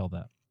you see all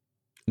that?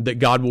 That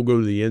God will go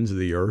to the ends of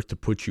the earth to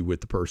put you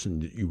with the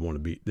person that you want to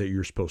be, that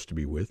you're supposed to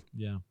be with.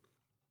 Yeah.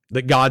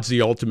 That God's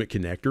the ultimate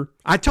connector.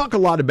 I talk a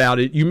lot about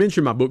it. You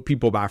mentioned my book,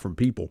 People Buy From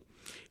People.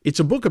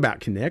 It's a book about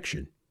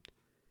connection.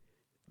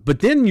 But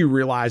then you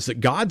realize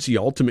that God's the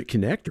ultimate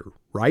connector,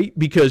 right?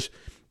 Because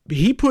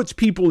he puts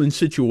people in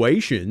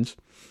situations.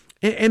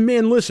 And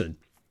man, listen,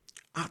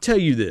 I'll tell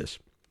you this.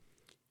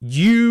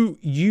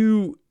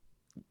 You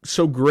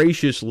so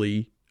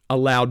graciously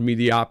allowed me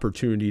the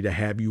opportunity to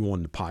have you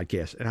on the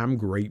podcast, and I'm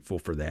grateful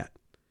for that.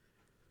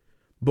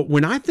 But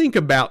when I think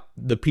about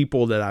the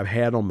people that I've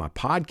had on my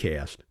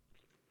podcast,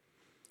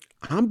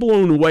 I'm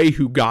blown away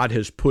who God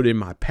has put in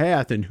my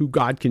path and who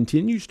God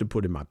continues to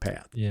put in my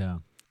path. Yeah.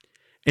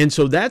 And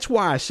so that's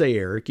why I say,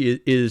 Eric,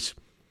 is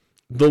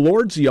the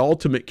Lord's the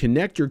ultimate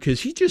connector,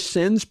 because he just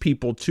sends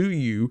people to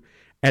you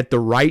at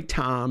the right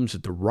times,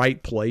 at the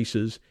right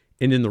places,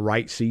 and in the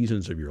right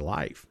seasons of your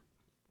life.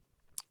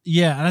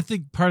 Yeah, and I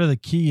think part of the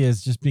key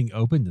is just being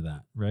open to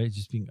that, right?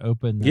 Just being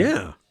open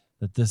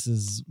that this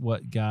is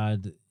what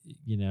God,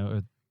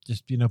 or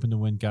just being open to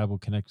when God will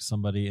connect with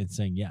somebody and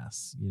saying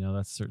yes.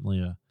 That's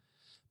certainly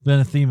been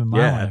a theme in my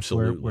life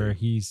absolutely. where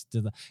he's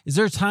did that. Is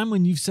there a time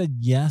when you've said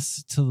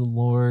yes to the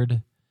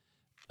Lord,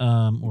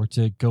 or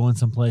to go in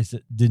some place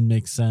that didn't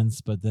make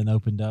sense, but then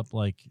opened up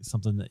like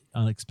something that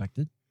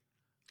unexpected?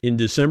 In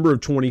December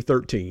of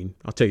 2013,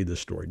 I'll tell you this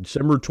story.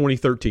 December of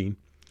 2013,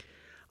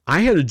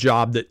 I had a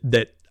job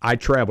that I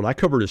traveled. I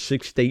covered a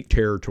 6-state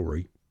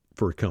territory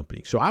for a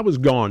company. So I was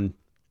gone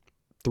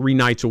 3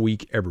 nights a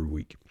week, every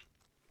week.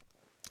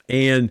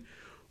 And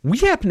we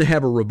happened to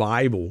have a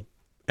revival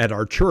at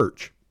our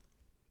church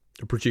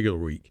a particular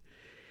week.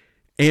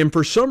 And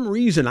for some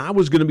reason, I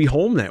was going to be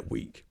home that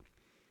week.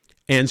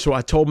 And so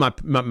I told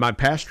my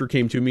pastor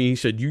came to me. He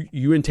said,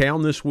 you in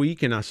town this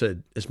week? And I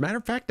said, as a matter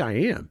of fact, I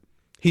am.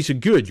 He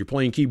said, good, you're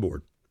playing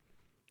keyboard.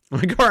 I'm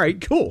like, all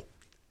right, cool.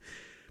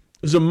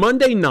 It was a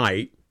Monday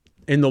night,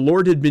 and the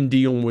Lord had been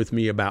dealing with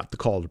me about the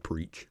call to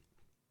preach.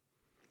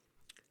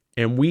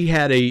 And we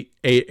had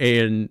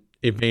an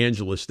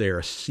evangelist there,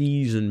 a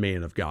seasoned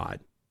man of God,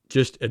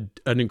 just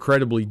an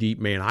incredibly deep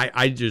man.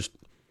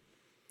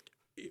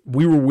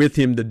 We were with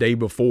him the day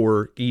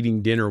before,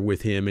 eating dinner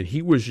with him, and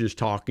he was just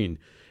talking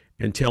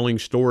and telling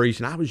stories,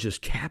 and I was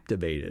just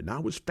captivated, and I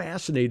was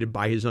fascinated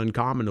by his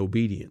uncommon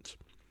obedience.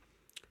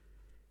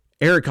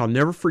 Eric, I'll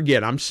never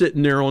forget, I'm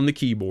sitting there on the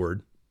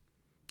keyboard,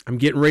 I'm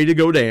getting ready to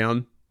go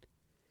down,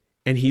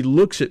 and he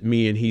looks at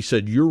me and he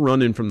said, you're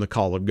running from the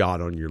call of God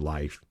on your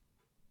life.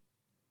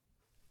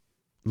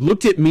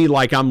 Looked at me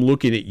like I'm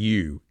looking at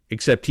you,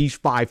 except he's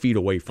 5 feet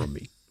away from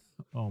me.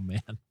 Oh,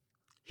 man.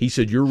 He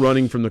said, you're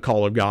running from the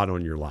call of God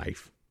on your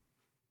life.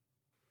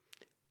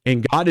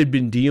 And God had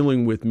been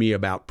dealing with me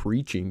about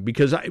preaching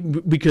because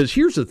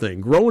here's the thing.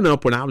 Growing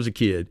up when I was a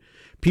kid,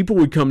 people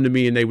would come to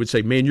me and they would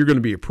say, man, you're going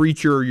to be a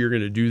preacher. You're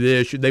going to do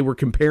this. They were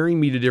comparing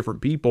me to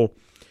different people.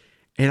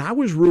 And I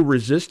was real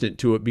resistant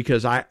to it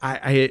because I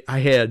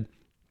had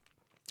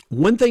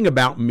one thing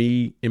about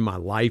me in my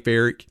life,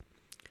 Eric.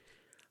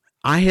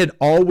 I had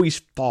always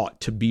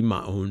fought to be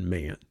my own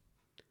man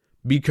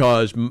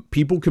because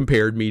people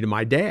compared me to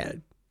my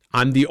dad.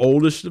 I'm the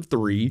oldest of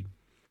 3.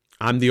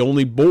 I'm the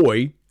only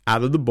boy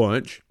out of the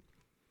bunch.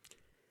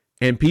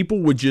 And people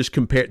would just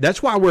compare.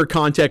 That's why I wear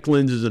contact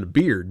lenses and a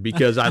beard,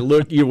 because I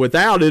look,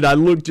 without it, I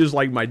look just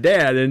like my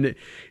dad. And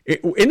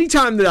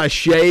anytime that I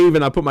shave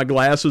and I put my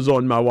glasses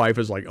on, my wife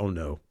is like, oh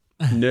no.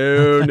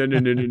 No.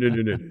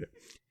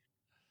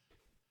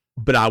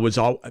 But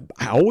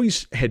I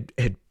always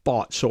had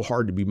fought so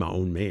hard to be my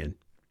own man.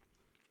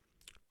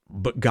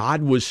 But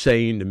God was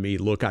saying to me,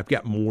 look, I've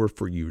got more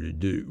for you to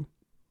do.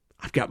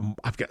 I've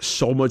got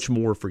so much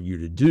more for you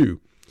to do.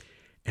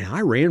 And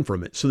I ran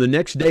from it. So the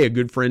next day, a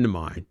good friend of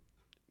mine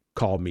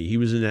called me. He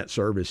was in that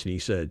service and he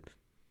said,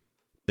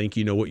 think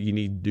you know what you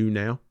need to do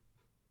now?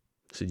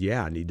 I said,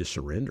 yeah, I need to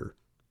surrender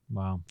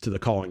to the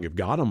calling of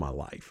God on my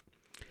life.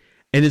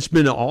 And it's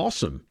been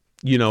awesome.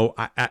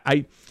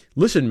 I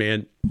listen,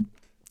 man,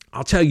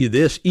 I'll tell you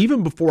this,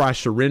 even before I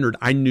surrendered,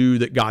 I knew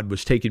that God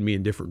was taking me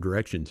in different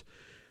directions.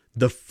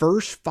 The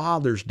first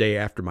Father's Day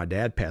after my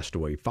dad passed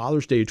away,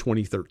 Father's Day of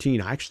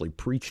 2013, I actually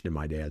preached in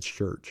my dad's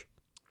church.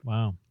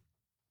 Wow.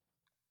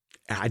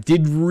 I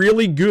did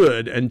really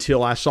good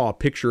until I saw a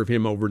picture of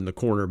him over in the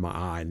corner of my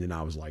eye, and then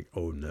I was like,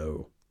 oh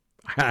no.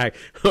 I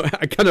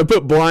kind of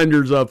put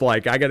blinders up,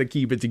 like I got to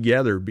keep it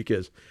together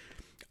because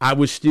I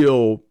was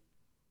still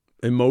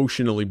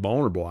emotionally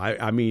vulnerable.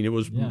 I mean, it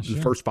was the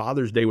first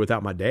Father's Day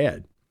without my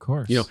dad. Of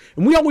course.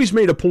 And we always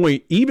made a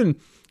point, even,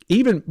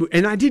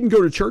 and I didn't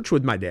go to church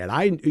with my dad.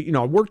 I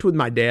worked with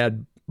my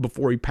dad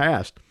before he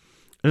passed.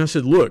 And I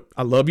said, look,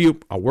 I love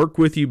you. I'll work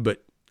with you,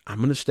 but I'm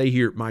going to stay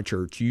here at my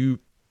church.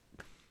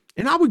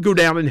 And I would go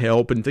down and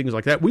help and things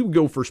like that. We would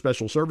go for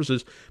special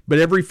services, but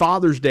every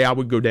Father's Day I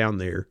would go down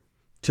there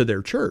to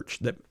their church.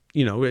 That,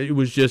 it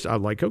was just, I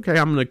was like, okay,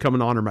 I'm going to come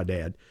and honor my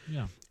dad.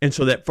 Yeah. And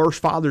so that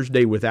first Father's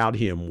Day without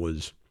him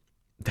was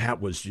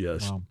that was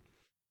just, Wow.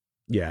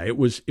 yeah, it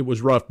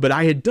was rough. But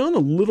I had done a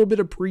little bit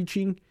of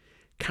preaching,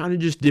 kind of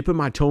just dipping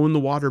my toe in the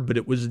water. But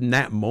it was in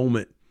that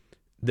moment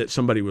that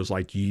somebody was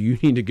like, you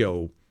need to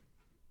go.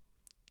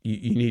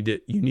 You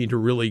need to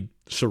really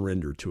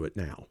surrender to it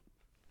now.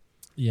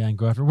 Yeah, and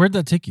go after. Where'd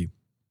that take you?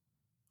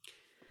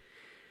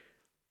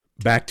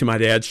 Back to my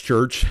dad's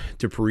church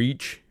to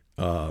preach,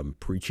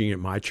 preaching at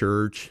my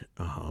church.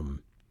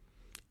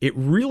 It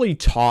really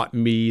taught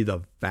me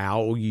the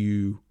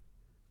value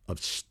of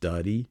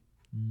study,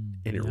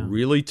 and it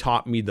really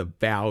taught me the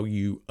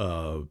value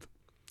of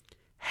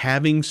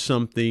having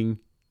something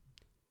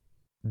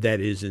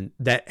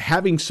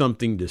having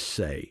something to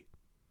say.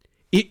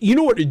 You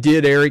know what it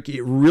did, Eric?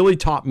 It really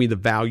taught me the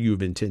value of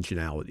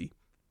intentionality.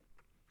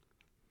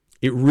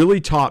 It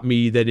really taught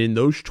me that in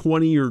those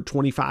 20 or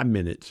 25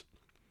 minutes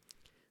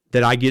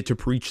that I get to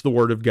preach the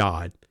word of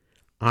God,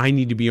 I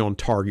need to be on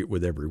target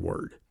with every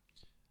word.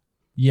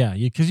 Yeah,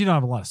 because you don't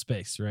have a lot of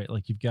space, right?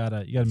 Like you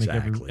gotta make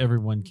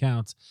everyone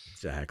count.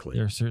 Exactly.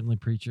 There are certainly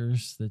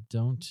preachers that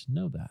don't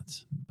know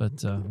that,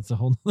 but it's a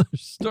whole other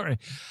story.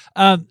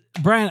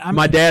 Brian, one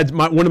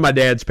of my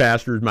dad's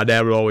pastors. My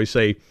dad would always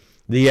say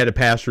he had a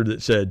pastor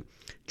that said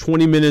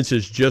 20 minutes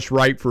is just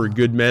right for a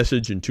good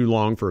message and too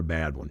long for a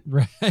bad one.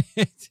 Right,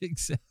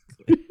 exactly.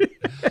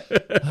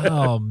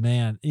 Oh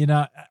man,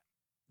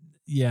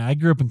 yeah, I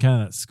grew up in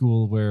kind of that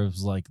school where it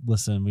was like,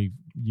 listen, we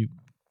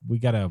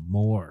got to have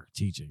more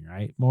teaching,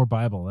 right? More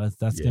Bible.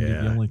 That's going to be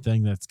the only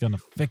thing that's going to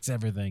fix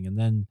everything. And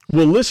then,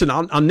 well, listen,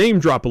 I'll name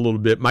drop a little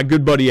bit. My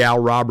good buddy Al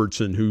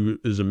Robertson, who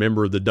is a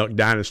member of the Duck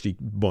Dynasty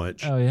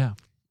bunch. Oh yeah,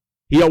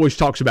 he always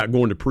talks about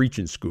going to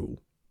preaching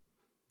school.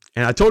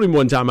 And I told him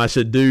one time, I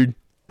said, dude,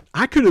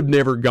 I could have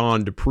never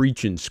gone to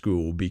preaching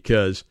school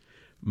because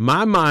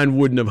my mind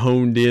wouldn't have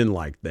honed in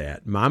like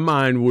that. My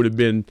mind would have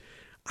been,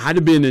 I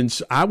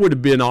would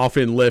have been off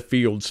in left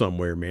field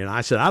somewhere, man.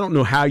 I said, I don't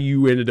know how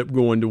you ended up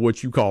going to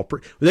what you call,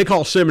 they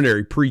call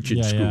seminary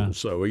preaching school. Yeah.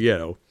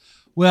 So,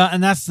 Well,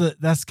 and that's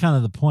kind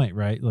of the point,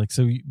 right? Like,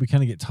 so we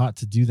kind of get taught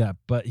to do that.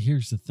 But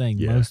here's the thing.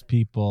 Yeah. Most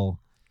people,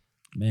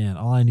 man,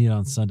 all I need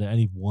on Sunday, I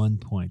need 1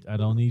 point. I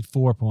don't need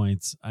 4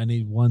 points. I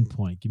need 1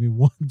 point. Give me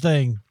one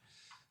thing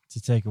to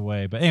take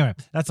away. But anyway,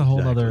 that's a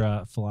whole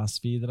other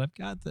philosophy that I've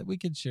got that we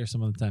could share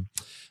some other time.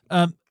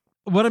 The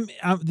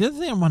other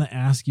thing I want to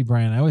ask you,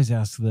 Brian, I always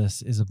ask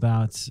this, is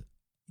about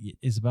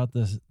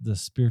the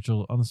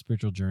spiritual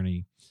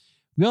journey.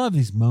 We all have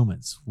these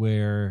moments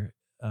where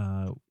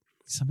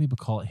some people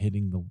call it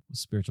hitting the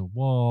spiritual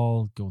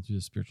wall, going through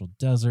the spiritual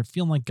desert,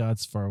 feeling like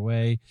God's far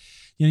away.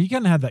 You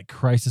kind of had that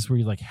crisis where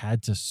you like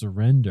had to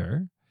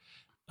surrender.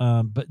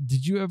 But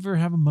did you ever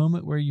have a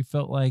moment where you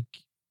felt like,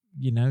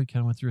 you kind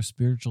of went through a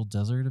spiritual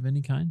desert of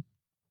any kind?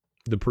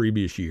 The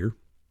previous year.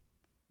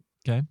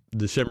 Okay.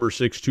 December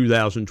 6,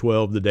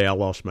 2012, the day I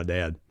lost my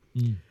dad.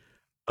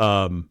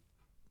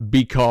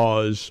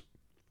 Because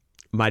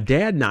my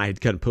dad and I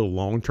had kind of put a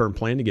long-term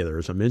plan together.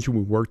 As I mentioned,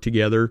 we worked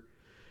together.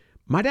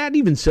 My dad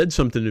even said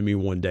something to me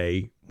one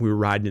day. We were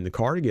riding in the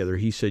car together.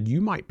 He said,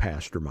 you might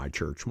pastor my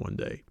church one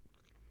day.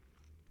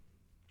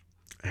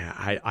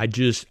 I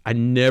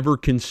never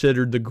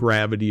considered the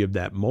gravity of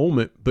that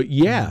moment. But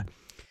yeah,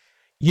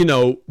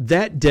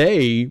 that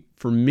day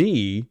for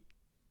me,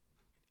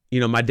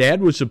 my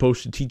dad was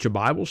supposed to teach a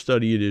Bible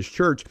study at his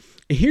church.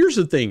 And here's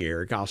the thing,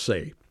 Eric, I'll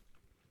say.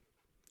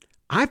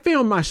 I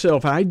found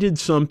myself, I did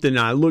something,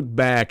 I look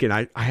back, and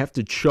I have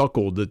to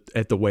chuckle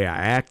at the way I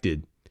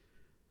acted.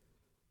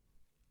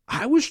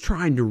 I was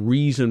trying to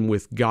reason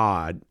with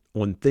God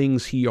on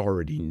things he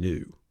already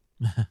knew.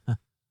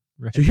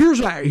 Right. So here's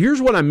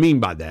what I mean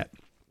by that.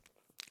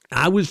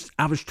 I was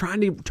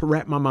trying to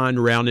wrap my mind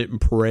around it and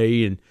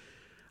pray, and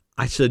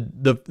I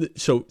said,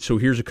 so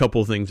here's a couple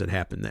of things that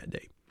happened that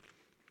day.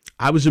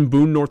 I was in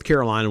Boone, North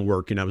Carolina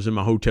working. I was in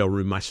my hotel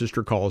room. My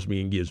sister calls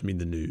me and gives me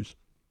the news.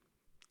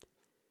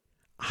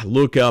 I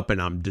look up and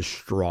I'm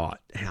distraught.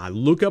 And I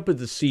look up at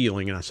the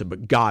ceiling and I said,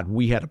 but God,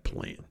 we had a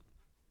plan.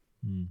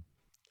 I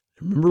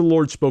remember the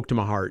Lord spoke to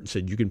my heart and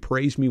said, you can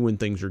praise me when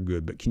things are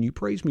good, but can you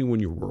praise me when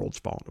your world's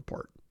falling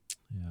apart?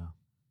 Yeah.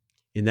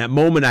 In that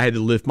moment, I had to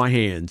lift my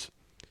hands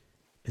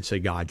and say,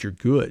 God, you're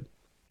good.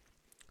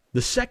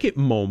 The second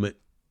moment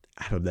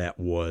out of that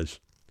was,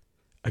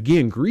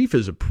 again, grief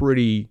is a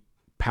pretty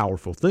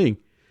powerful thing.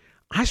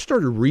 I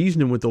started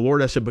reasoning with the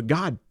Lord. I said, but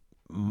God,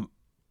 I'm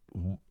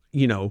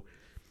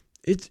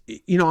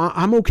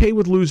okay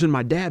with losing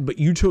my dad, but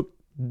you took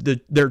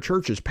their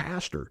church's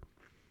pastor.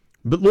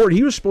 But Lord,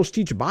 he was supposed to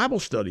teach a Bible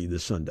study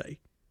this Sunday.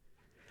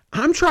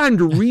 I'm trying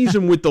to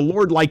reason with the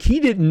Lord like he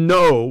didn't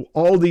know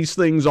all these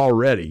things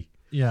already.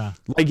 Yeah.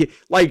 Like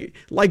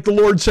the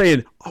Lord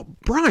saying, oh,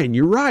 Brian,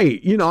 you're right.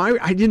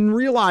 I didn't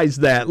realize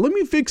that. Let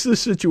me fix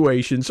this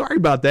situation. Sorry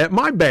about that.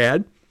 My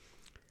bad.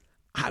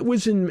 I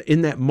was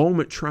in that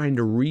moment trying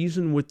to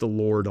reason with the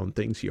Lord on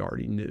things he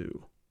already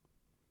knew.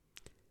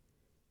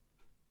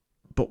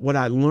 But what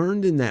I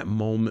learned in that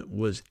moment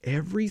was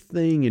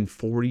everything in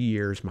 40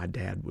 years my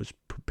dad was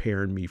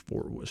preparing me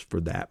for was for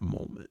that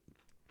moment.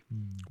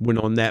 When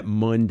on that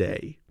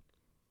Monday,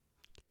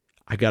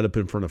 I got up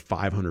in front of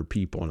 500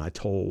 people and I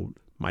told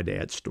my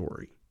dad's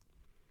story.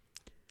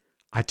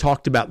 I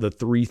talked about the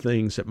 3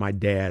 things that my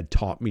dad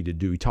taught me to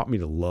do. He taught me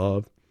to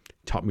love,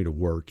 taught me to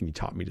work, and he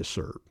taught me to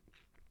serve.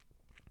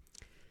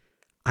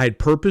 I had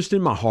purposed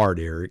in my heart,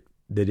 Eric,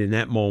 that in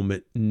that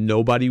moment,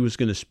 nobody was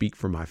going to speak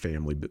for my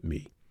family but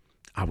me.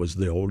 I was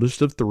the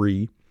oldest of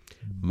 3.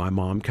 My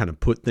mom kind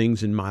of put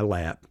things in my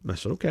lap. I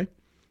said, okay,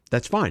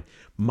 that's fine.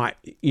 My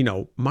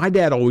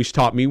dad always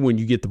taught me, when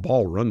you get the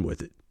ball, run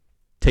with it.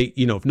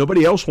 If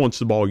nobody else wants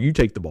the ball, you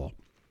take the ball.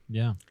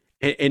 Yeah.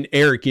 And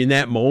Eric, in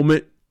that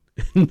moment,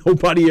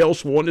 nobody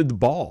else wanted the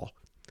ball.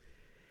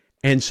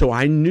 And so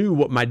I knew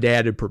what my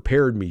dad had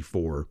prepared me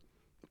for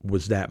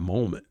was that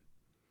moment.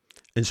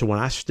 And so when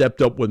I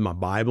stepped up with my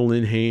Bible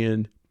in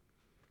hand,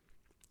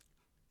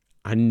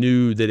 I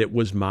knew that it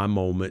was my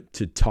moment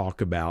to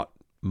talk about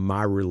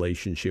my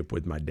relationship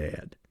with my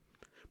dad.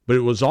 But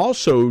it was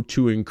also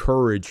to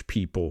encourage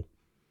people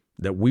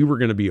that we were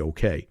going to be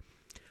okay.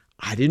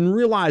 I didn't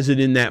realize it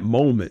in that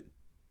moment,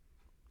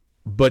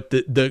 but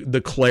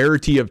the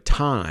clarity of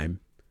time,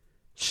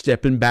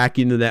 stepping back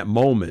into that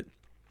moment,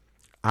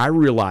 I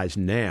realize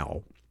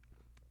now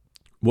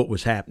what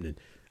was happening.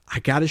 I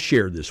got to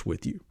share this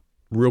with you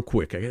real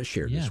quick. I got to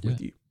share this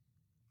with you.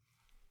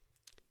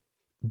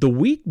 The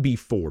week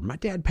before, my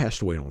dad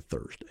passed away on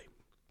Thursday.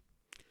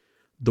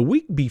 The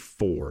week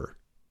before,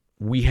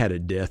 we had a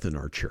death in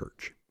our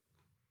church.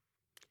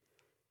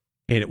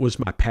 And it was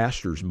my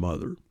pastor's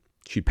mother.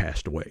 She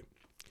passed away.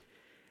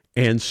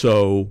 And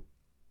so,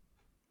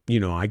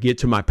 I get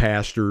to my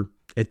pastor.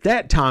 At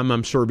that time,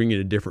 I'm serving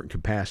in a different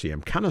capacity.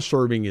 I'm kind of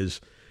serving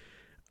as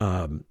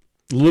a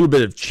little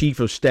bit of chief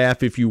of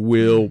staff, if you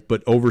will,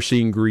 but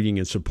overseeing greeting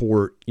and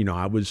support.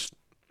 I was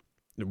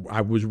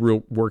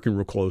working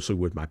real closely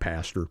with my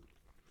pastor.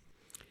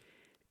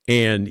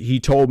 And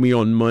he told me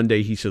on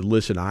Monday, he said,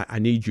 listen, I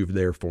need you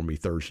there for me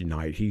Thursday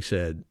night. He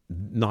said,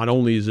 not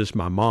only is this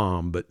my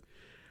mom, but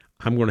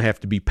I'm going to have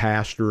to be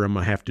pastor. I'm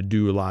going to have to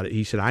do a lot of,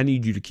 he said, I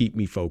need you to keep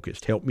me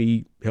focused. Help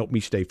me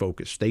stay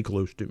focused. Stay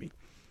close to me.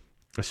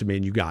 I said,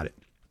 man, you got it.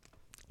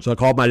 So I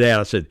called my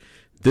dad. I said,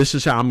 this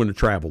is how I'm going to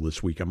travel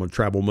this week. I'm going to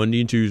travel Monday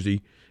and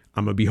Tuesday.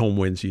 I'm going to be home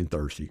Wednesday and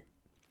Thursday.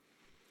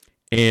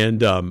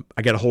 And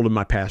I got a hold of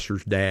my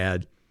pastor's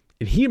dad.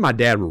 And he and my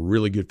dad were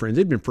really good friends.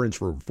 They'd been friends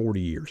for over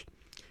 40 years.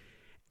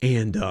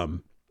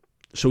 And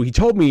so he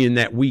told me in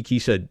that week, he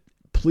said,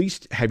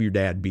 please have your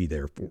dad be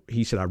there.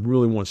 He said, I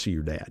really want to see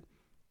your dad.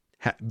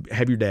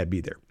 Have your dad be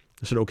there.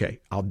 I said, okay,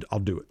 I'll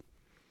do it.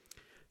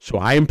 So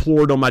I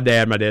implored on my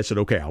dad. My dad said,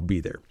 okay, I'll be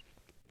there.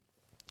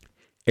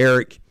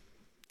 Eric,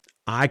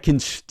 I can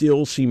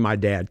still see my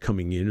dad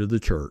coming into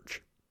the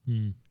church,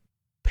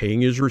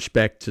 paying his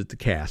respects at the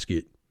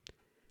casket,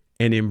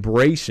 and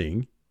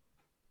embracing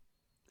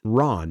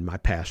Ron, my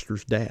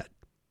pastor's dad.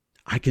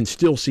 I can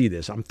still see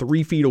this. I'm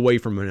 3 feet away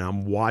from him, and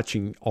I'm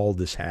watching all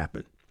this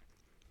happen.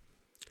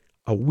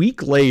 A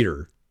week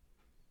later,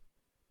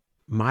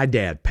 my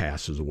dad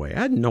passes away.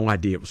 I had no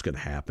idea it was going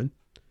to happen.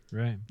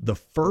 Right. The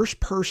first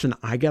person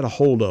I got a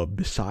hold of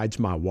besides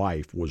my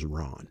wife was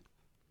Ron.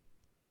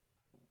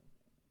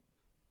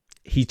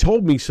 He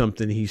told me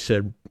something. He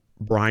said,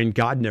 Brian,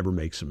 God never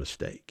makes a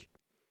mistake.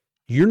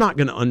 You're not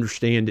going to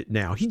understand it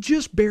now. He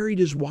just buried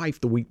his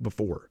wife the week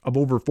before of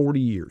over 40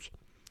 years.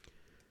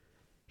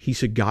 He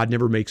said, God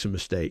never makes a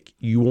mistake.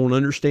 You won't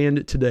understand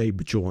it today,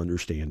 but you'll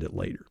understand it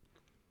later.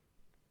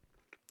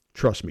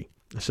 Trust me.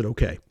 I said,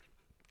 okay.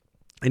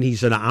 And he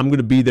said, I'm going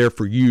to be there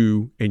for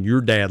you and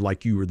your dad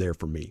like you were there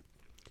for me.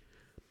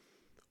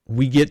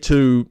 We get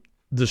to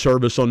the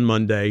service on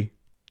Monday.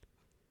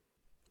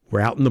 We're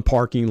out in the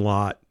parking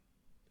lot.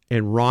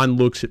 And Ron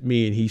looks at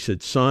me and he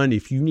said, son,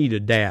 if you need a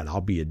dad,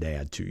 I'll be a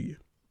dad to you.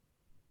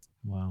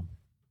 Wow.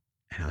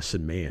 And I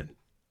said, man,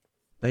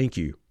 thank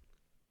you.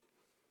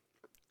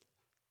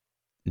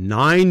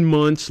 9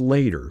 months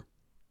later,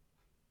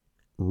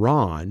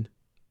 Ron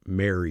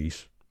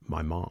marries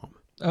my mom.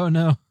 Oh,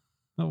 no.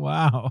 Oh,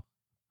 wow.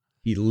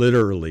 He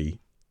literally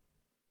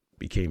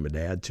became a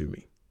dad to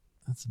me.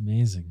 That's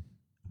amazing.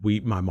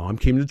 My mom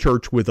came to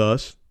church with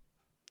us.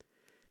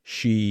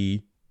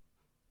 They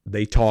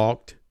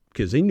talked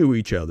because they knew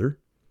each other.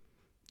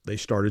 They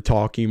started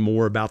talking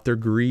more about their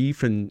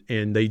grief and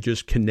they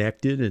just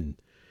connected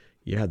and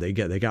yeah, they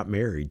got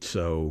married.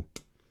 So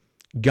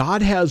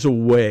God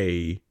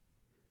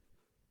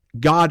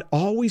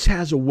always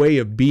has a way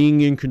of being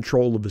in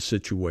control of a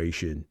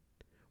situation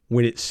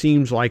when it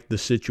seems like the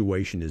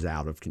situation is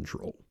out of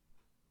control.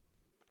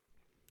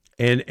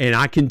 And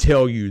I can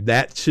tell you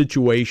that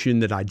situation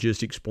that I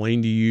just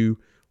explained to you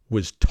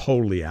was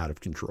totally out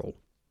of control.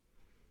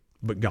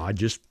 But God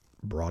just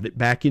brought it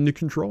back into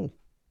control.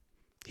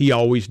 He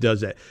always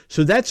does that.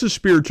 So that's the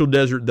spiritual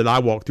desert that I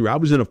walked through. I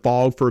was in a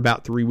fog for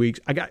about 3 weeks.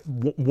 I got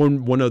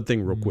one other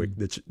thing real quick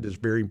that's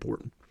very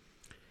important.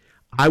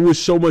 I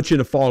was so much in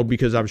a fog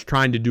because I was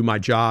trying to do my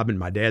job and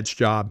my dad's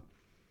job.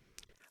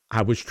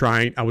 I was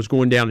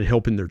going down and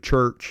helping their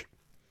church.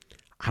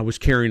 I was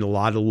carrying a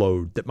lot of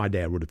load that my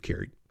dad would have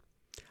carried.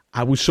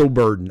 I was so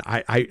burdened.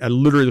 I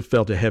literally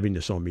felt a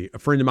heaviness on me. A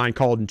friend of mine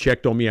called and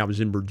checked on me. I was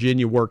in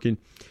Virginia working,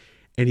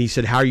 and he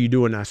said, "How are you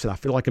doing?" And I said, "I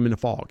feel like I'm in a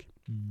fog."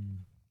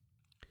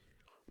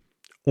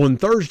 On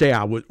Thursday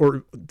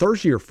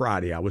or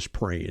Friday, I was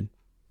praying.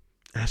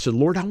 And I said,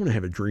 "Lord, I want to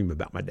have a dream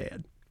about my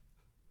dad."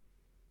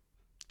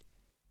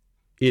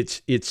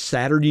 It's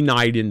Saturday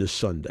night into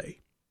Sunday.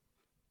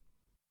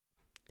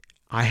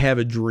 I have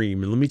a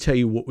dream, and let me tell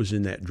you what was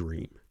in that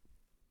dream.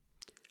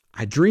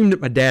 I dreamed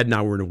that my dad and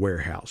I were in a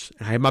warehouse,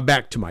 and I had my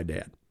back to my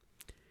dad.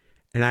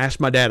 And I asked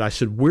my dad, I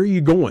said, "Where are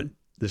you going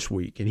this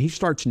week?" And he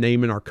starts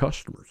naming our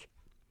customers.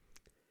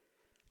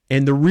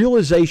 And the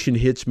realization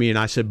hits me, and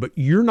I said, "But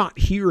you're not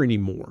here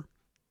anymore."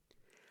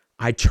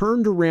 I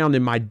turned around,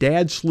 and my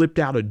dad slipped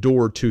out a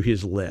door to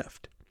his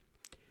left.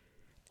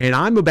 And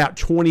I'm about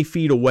 20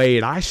 feet away,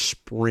 and I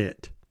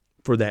sprint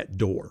for that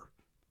door.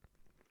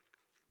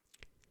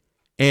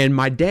 And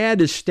my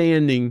dad is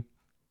standing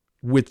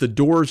with the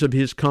doors of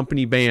his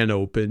company van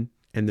open,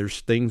 and there's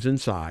things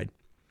inside.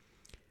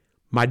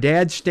 My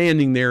dad's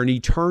standing there, and he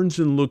turns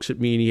and looks at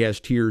me, and he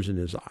has tears in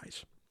his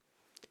eyes.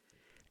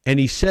 And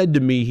he said to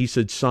me, he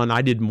said, "Son,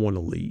 I didn't want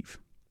to leave."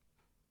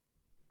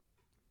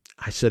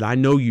 I said, "I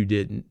know you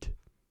didn't."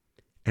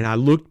 And I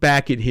looked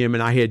back at him,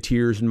 and I had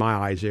tears in my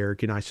eyes,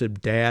 Eric, and I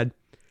said, "Dad,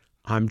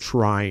 I'm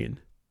trying."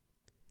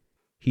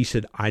 He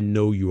said, "I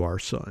know you are,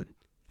 son."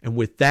 And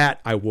with that,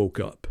 I woke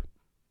up.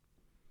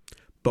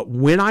 But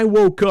when I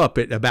woke up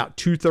at about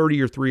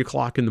 2:30 or 3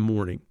 o'clock in the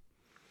morning,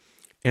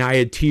 and I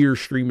had tears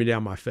streaming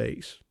down my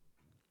face,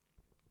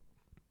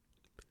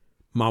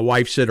 my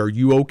wife said, "Are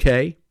you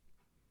okay?"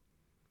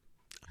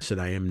 I said,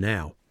 "I am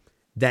now."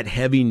 That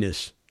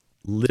heaviness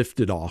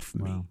lifted off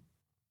me. Wow.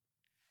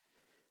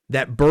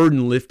 That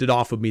burden lifted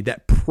off of me.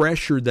 That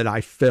pressure that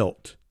I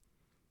felt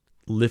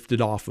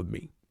lifted off of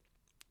me.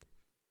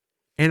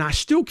 And I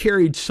still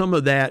carried some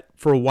of that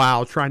for a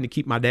while, trying to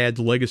keep my dad's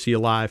legacy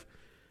alive.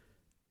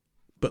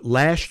 But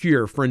last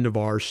year, a friend of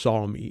ours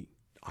saw me,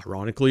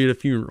 ironically, at a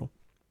funeral.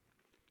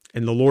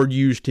 And the Lord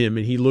used him,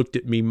 and he looked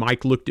at me.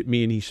 Mike looked at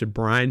me, and he said,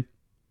 "Brian,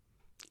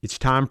 it's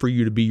time for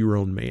you to be your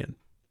own man.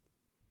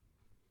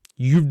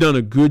 You've done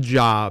a good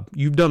job.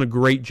 You've done a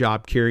great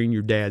job carrying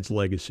your dad's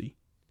legacy.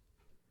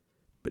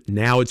 But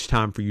now it's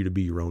time for you to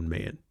be your own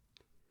man."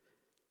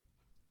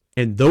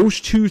 And those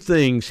two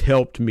things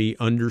helped me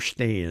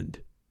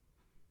understand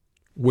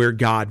where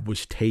God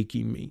was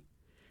taking me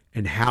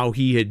and how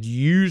he had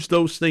used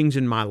those things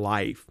in my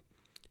life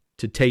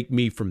to take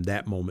me from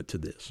that moment to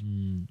this.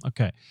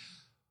 Okay.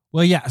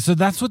 Well, yeah. So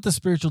that's what the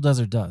spiritual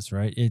desert does,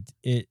 right?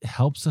 It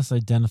helps us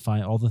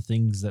identify all the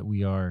things that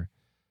we are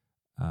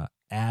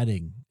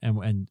adding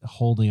and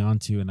holding on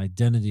to, and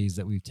identities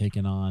that we've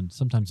taken on,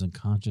 sometimes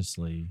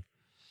unconsciously,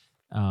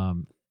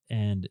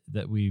 and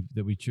that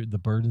the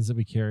burdens that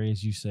we carry,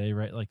 as you say,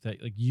 right? Like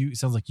that, like you, it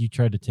sounds like you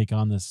tried to take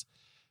on this,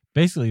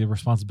 basically the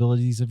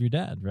responsibilities of your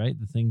dad, right?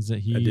 The things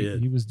that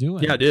he was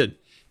doing. Yeah, I did.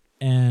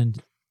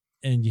 And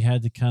you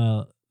had to kind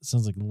of,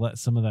 sounds like, let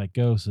some of that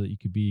go so that you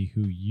could be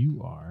who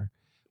you are,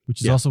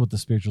 which is also what the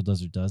spiritual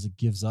desert does. It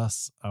gives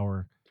us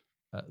our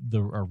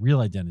real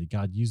identity.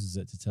 God uses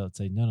it to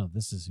say, no,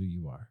 this is who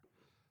you are.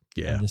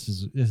 Yeah. And this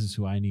is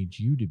who I need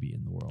you to be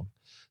in the world.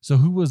 So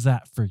who was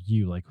that for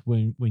you? Like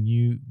when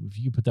you, if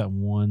you put that in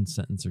one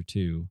sentence or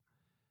two,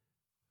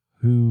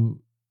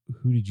 who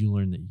did you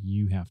learn that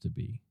you have to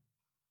be?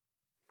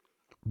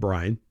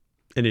 Brian,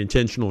 an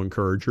intentional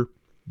encourager.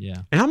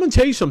 Yeah. And I'm going to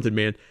tell you something,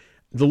 man.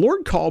 The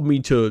Lord called me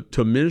to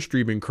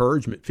ministry of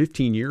encouragement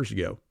 15 years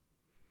ago.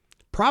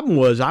 Problem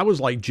was, I was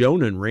like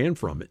Jonah and ran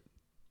from it.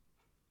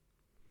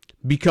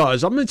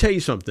 Because I'm going to tell you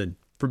something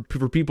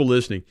for people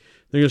listening.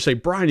 They're going to say,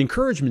 "Brian,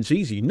 encouragement's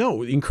easy."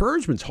 No,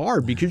 encouragement's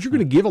hard because you're going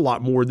to give a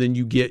lot more than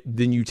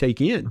you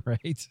take in.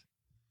 Right.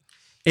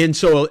 And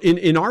so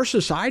in our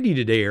society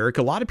today, Eric,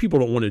 a lot of people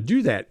don't want to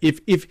do that.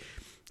 If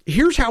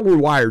here's how we're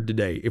wired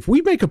today. If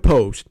we make a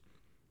post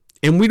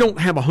and we don't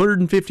have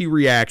 150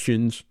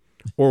 reactions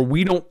or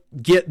we don't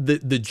get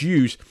the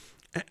juice.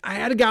 I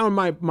had a guy on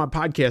my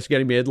podcast, a guy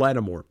named Ed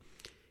Lattimore.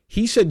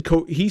 He said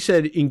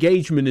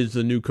engagement is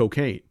the new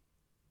cocaine.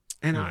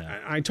 And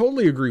I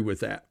totally agree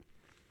with that.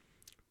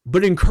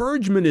 But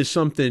encouragement is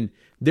something,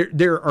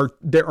 there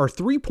are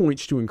 3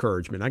 points to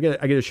encouragement. I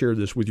got to share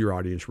this with your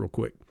audience real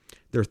quick.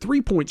 There are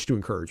 3 points to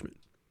encouragement.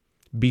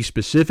 Be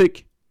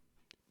specific,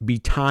 be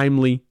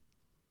timely,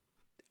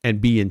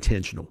 and be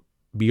intentional.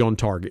 Be on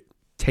target.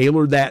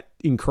 Tailor that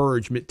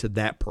encouragement to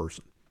that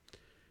person.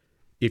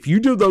 If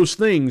you do those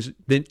things,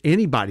 then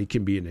anybody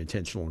can be an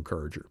intentional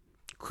encourager.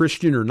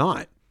 Christian or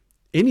not,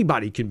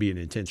 anybody can be an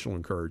intentional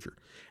encourager.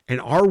 And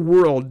our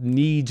world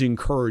needs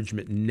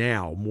encouragement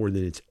now more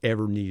than it's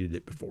ever needed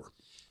it before.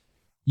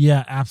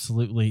 Yeah,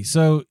 absolutely.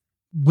 So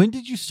when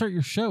did you start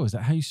your show? Is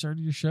that how you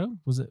started your show?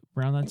 Was it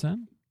around that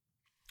time?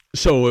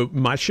 So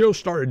my show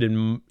started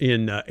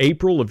in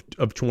April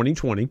of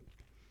 2020.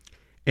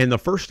 And the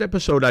first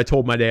episode, I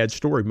told my dad's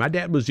story. My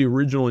dad was the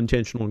original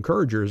intentional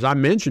encourager. As I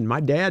mentioned,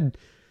 my dad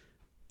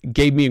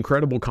gave me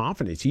incredible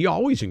confidence. He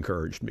always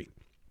encouraged me.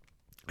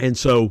 And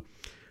so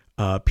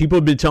People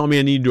have been telling me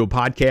I need to do a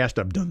podcast.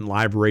 I've done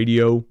live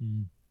radio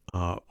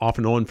off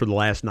and on for the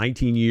last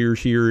 19 years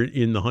here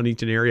in the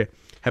Huntington area.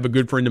 Have a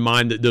good friend of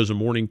mine that does a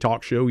morning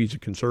talk show. He's a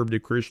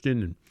conservative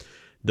Christian and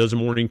does a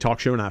morning talk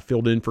show, and I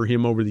filled in for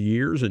him over the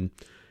years. And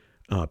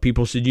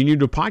people said, you need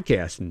to do a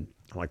podcast. And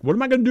I'm like, what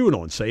am I going to do it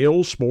on?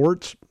 Sales,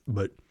 sports?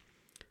 But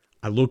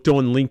I looked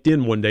on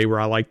LinkedIn one day where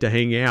I like to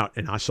hang out,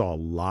 and I saw a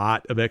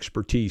lot of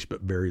expertise,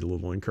 but very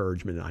little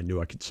encouragement. And I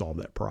knew I could solve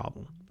that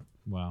problem.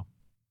 Wow.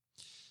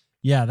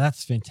 Yeah,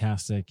 that's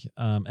fantastic.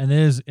 And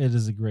it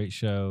is a great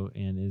show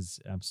and is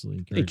absolutely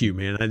encouraging. Thank you,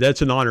 man.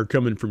 That's an honor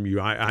coming from you.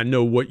 I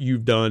know what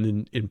you've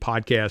done in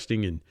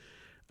podcasting. And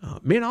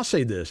man, I'll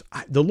say this.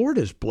 The Lord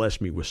has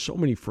blessed me with so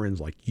many friends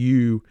like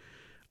you,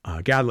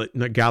 a guy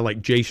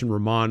like Jason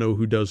Romano,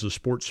 who does the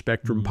Sports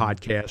Spectrum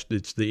podcast.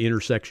 It's the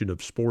intersection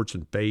of sports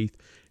and faith.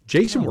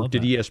 Jason worked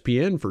at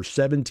ESPN for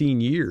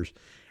 17 years,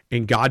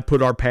 and God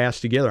put our paths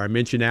together. I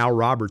mentioned Al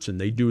Robertson.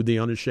 They do the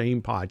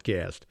Unashamed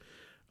podcast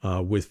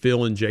with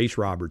Phil and Jace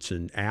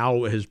Robertson.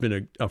 Al has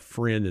been a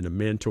friend and a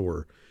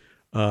mentor.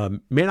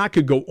 Man, I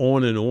could go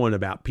on and on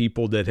about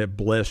people that have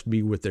blessed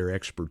me with their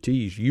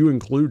expertise, you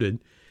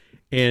included.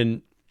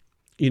 And,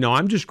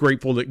 I'm just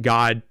grateful that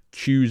God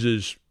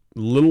chooses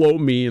little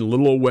old me and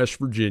little old West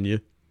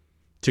Virginia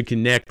to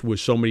connect with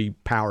so many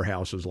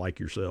powerhouses like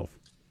yourself.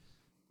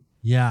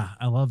 Yeah,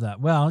 I love that.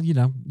 Well,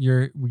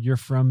 you're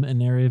from an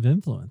area of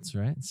influence,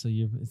 right? So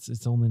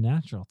it's only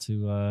natural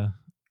to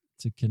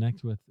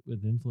connect with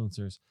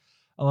influencers.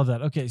 I love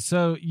that. Okay,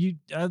 so you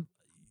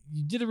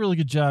did a really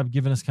good job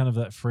giving us kind of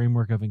that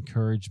framework of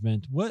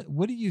encouragement.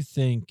 What do you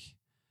think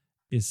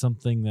is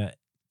something that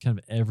kind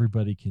of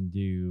everybody can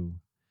do,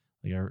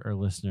 like our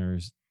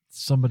listeners?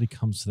 Somebody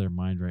comes to their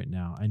mind right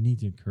now. I need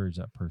to encourage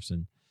that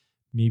person.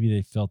 Maybe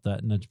they felt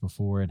that nudge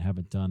before and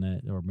haven't done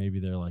it, or maybe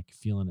they're like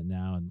feeling it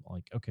now and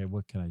like, okay,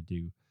 what can I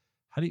do?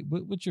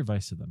 What's your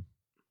advice to them?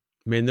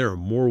 Man, there are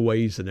more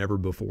ways than ever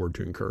before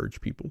to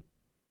encourage people.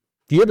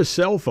 If you have a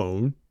cell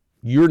phone,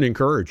 you're an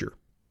encourager.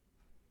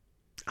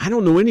 I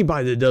don't know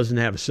anybody that doesn't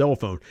have a cell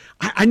phone.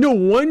 I know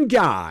one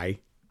guy.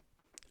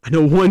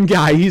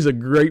 He's a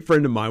great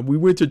friend of mine. We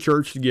went to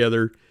church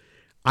together.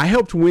 I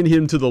helped win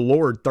him to the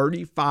Lord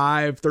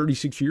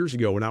 36 years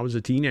ago when I was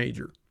a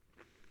teenager.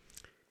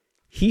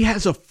 He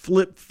has a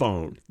flip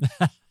phone.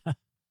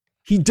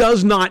 He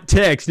does not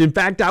text. In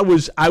fact, I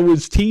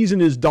was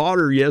teasing his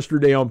daughter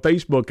yesterday on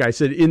Facebook. I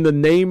said, in the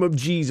name of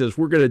Jesus,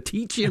 we're going to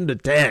teach him to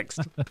text.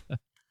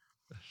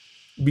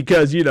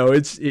 Because, he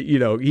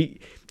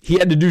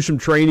had to do some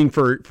training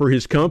for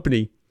his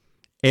company.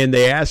 And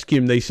they asked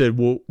him, they said,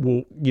 well,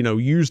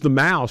 use the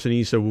mouse. And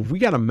he said, well, if we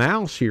got a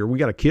mouse here, we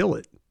got to kill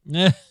it.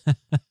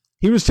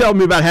 He was telling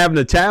me about having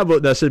a tablet.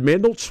 And I said,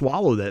 man, don't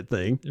swallow that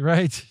thing.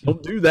 Right.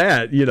 Don't do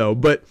that,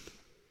 But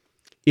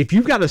if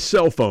you've got a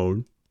cell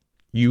phone,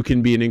 you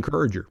can be an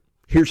encourager.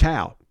 Here's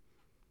how.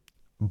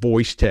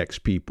 Voice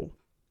text people.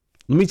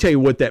 Let me tell you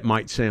what that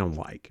might sound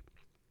like.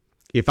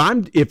 If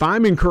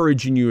I'm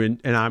encouraging you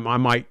and I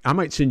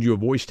might send you a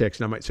voice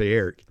text and I might say,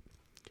 Eric,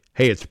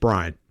 hey, it's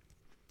Brian.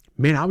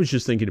 Man, I was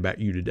just thinking about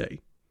you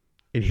today.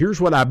 And here's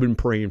what I've been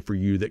praying for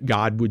you, that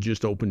God would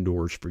just open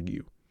doors for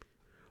you.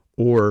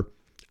 Or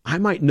I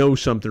might know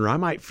something, or I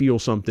might feel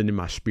something in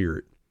my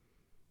spirit.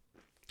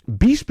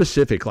 Be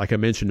specific, like I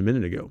mentioned a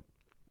minute ago.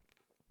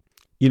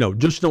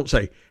 Just don't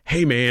say,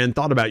 hey, man,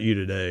 thought about you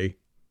today.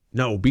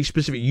 No, be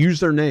specific.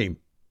 Use their name.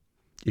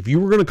 If you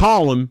were going to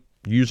call them,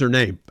 use their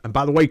name. And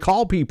by the way,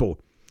 call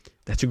people.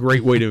 That's a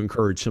great way to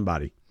encourage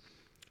somebody.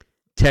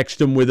 Text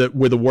them with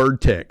a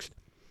word text.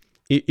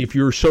 If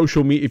you're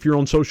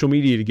on social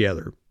media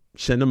together,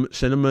 send them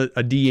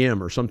a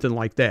DM or something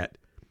like that.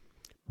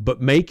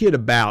 But make it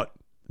about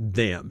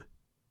them.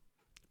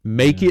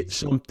 Make it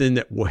something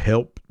that will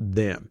help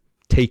them.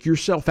 Take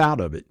yourself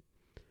out of it.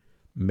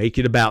 Make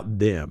it about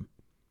them.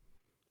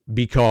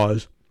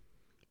 Because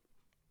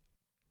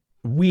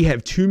we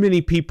have too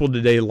many people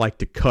today like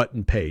to cut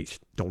and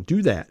paste. Don't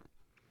do that.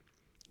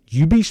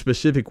 You be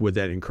specific with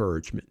that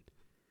encouragement.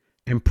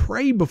 And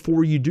pray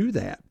before you do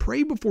that.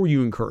 Pray before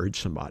you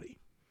encourage somebody.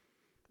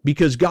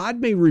 Because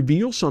God may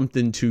reveal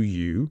something to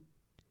you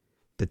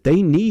that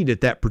they need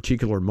at that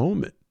particular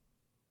moment.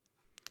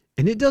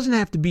 And it doesn't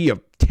have to be a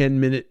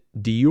 10-minute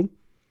deal.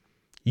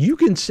 You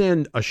can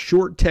send a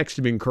short text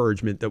of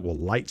encouragement that will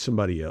light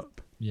somebody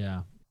up.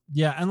 Yeah.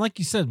 Yeah. And like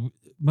you said,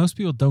 most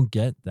people don't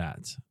get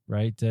that,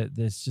 right?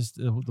 That's just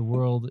the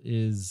world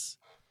is,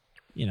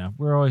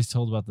 we're always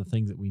told about the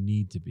things that we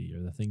need to be,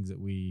 or the things that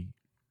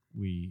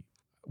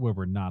where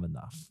we're not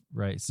enough,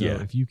 right? So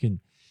if you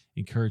can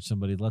encourage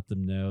somebody, let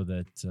them know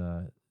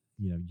that,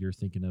 you're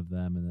thinking of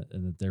them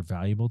and that they're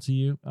valuable to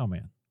you. Oh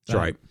man. That's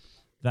right.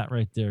 That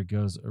right there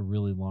goes a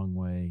really long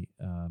way.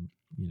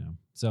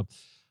 So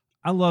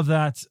I love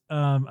that.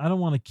 I don't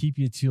want to keep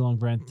you too long,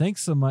 Brian.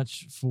 Thanks so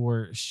much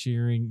for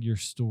sharing your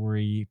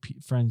story.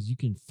 Friends, you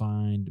can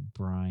find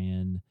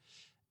Brian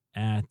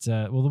at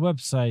the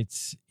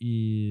website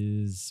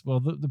is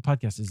the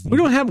podcast is. We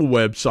don't have a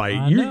website.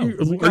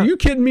 Are you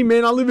kidding me,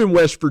 man? I live in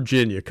West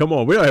Virginia. Come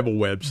on, we don't have a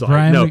website.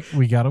 Brian, no,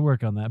 we got to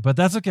work on that, but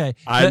that's okay.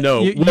 I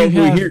know.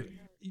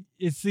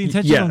 It's the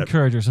Intentional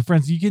Encourager. So,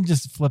 friends, you can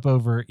just flip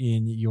over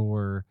in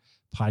your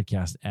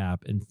podcast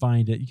app and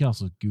find it. You can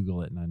also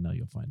Google it, and I know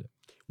you'll find it.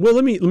 Well,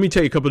 let me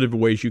tell you a couple of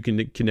different ways you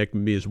can connect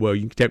with me as well.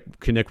 You can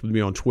connect with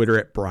me on Twitter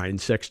at Brian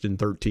Sexton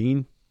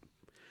 13.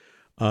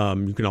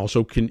 You can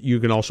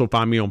also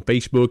find me on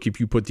Facebook. If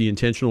you put the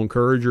Intentional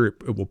Encourager,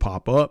 it will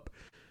pop up.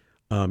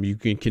 You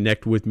can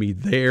connect with me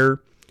there.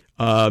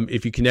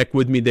 If you connect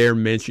with me there,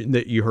 mention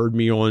that you heard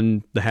me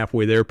on the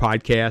Halfway There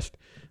podcast.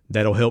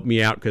 That'll help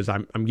me out because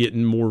I'm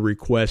getting more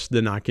requests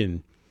than I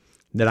can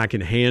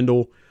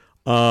handle.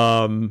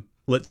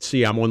 Let's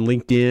see. I'm on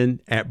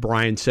LinkedIn at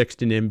Brian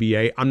Sexton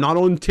MBA. I'm not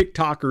on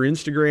TikTok or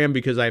Instagram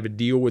because I have a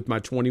deal with my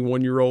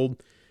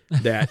 21-year-old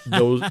that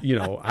those,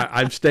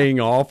 I'm staying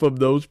off of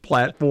those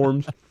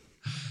platforms.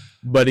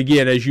 But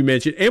again, as you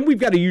mentioned, and we've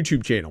got a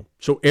YouTube channel.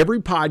 So every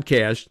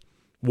podcast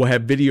will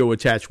have video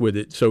attached with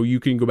it. So you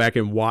can go back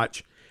and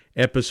watch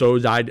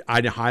episodes.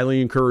 I'd highly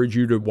encourage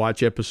you to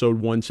watch episode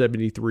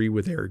 173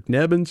 with Eric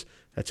Nevins.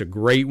 That's a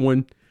great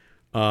one.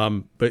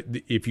 But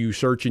if you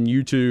search in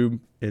YouTube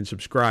and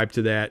subscribe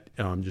to that,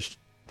 just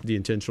the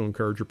Intentional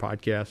Encourager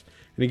podcast.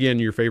 And again,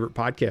 your favorite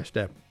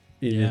podcast app,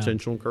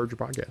 Intentional Encourager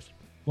podcast.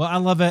 Well, I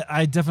love it.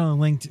 I definitely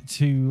linked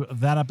to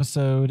that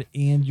episode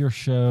and your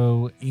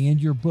show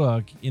and your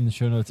book in the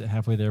show notes at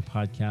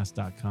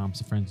halfwaytherepodcast.com.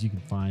 So, friends, you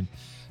can find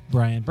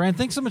Brian. Brian,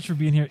 thanks so much for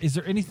being here. Is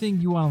there anything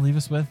you want to leave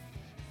us with?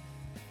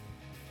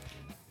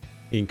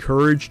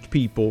 Encouraged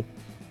people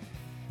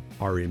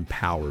are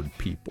empowered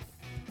people.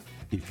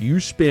 If you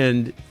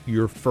spend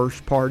your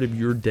first part of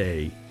your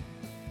day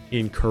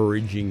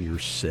encouraging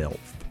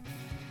yourself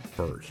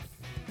first.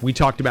 We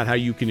talked about how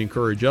you can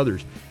encourage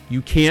others.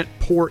 You can't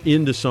pour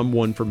into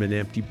someone from an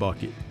empty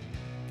bucket.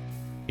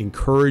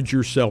 Encourage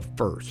yourself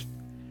first.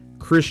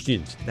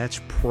 Christians,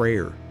 that's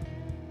prayer.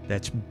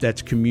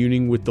 That's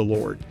communing with the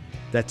Lord.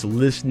 That's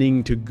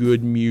listening to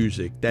good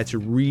music. That's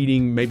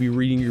maybe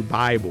reading your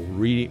Bible.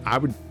 Reading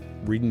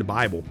the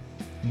Bible,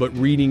 but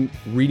reading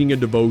a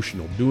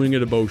devotional, doing a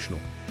devotional.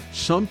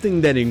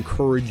 Something that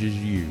encourages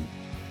you.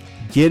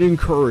 Get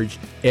encouraged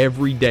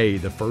every day,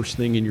 the first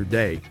thing in your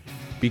day.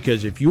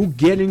 Because if you'll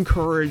get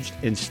encouraged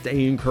and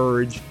stay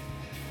encouraged,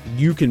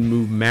 you can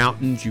move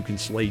mountains, you can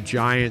slay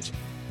giants,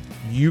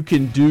 you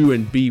can do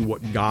and be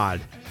what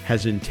God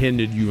has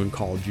intended you and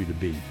called you to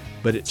be.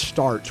 But it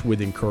starts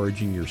with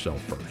encouraging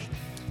yourself first.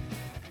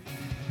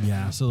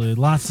 Yeah, absolutely.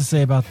 Lots to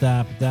say about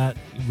that, but that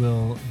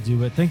will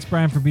do it. Thanks,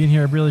 Brian, for being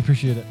here. I really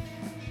appreciate it.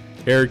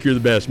 Eric, you're the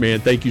best, man.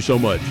 Thank you so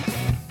much.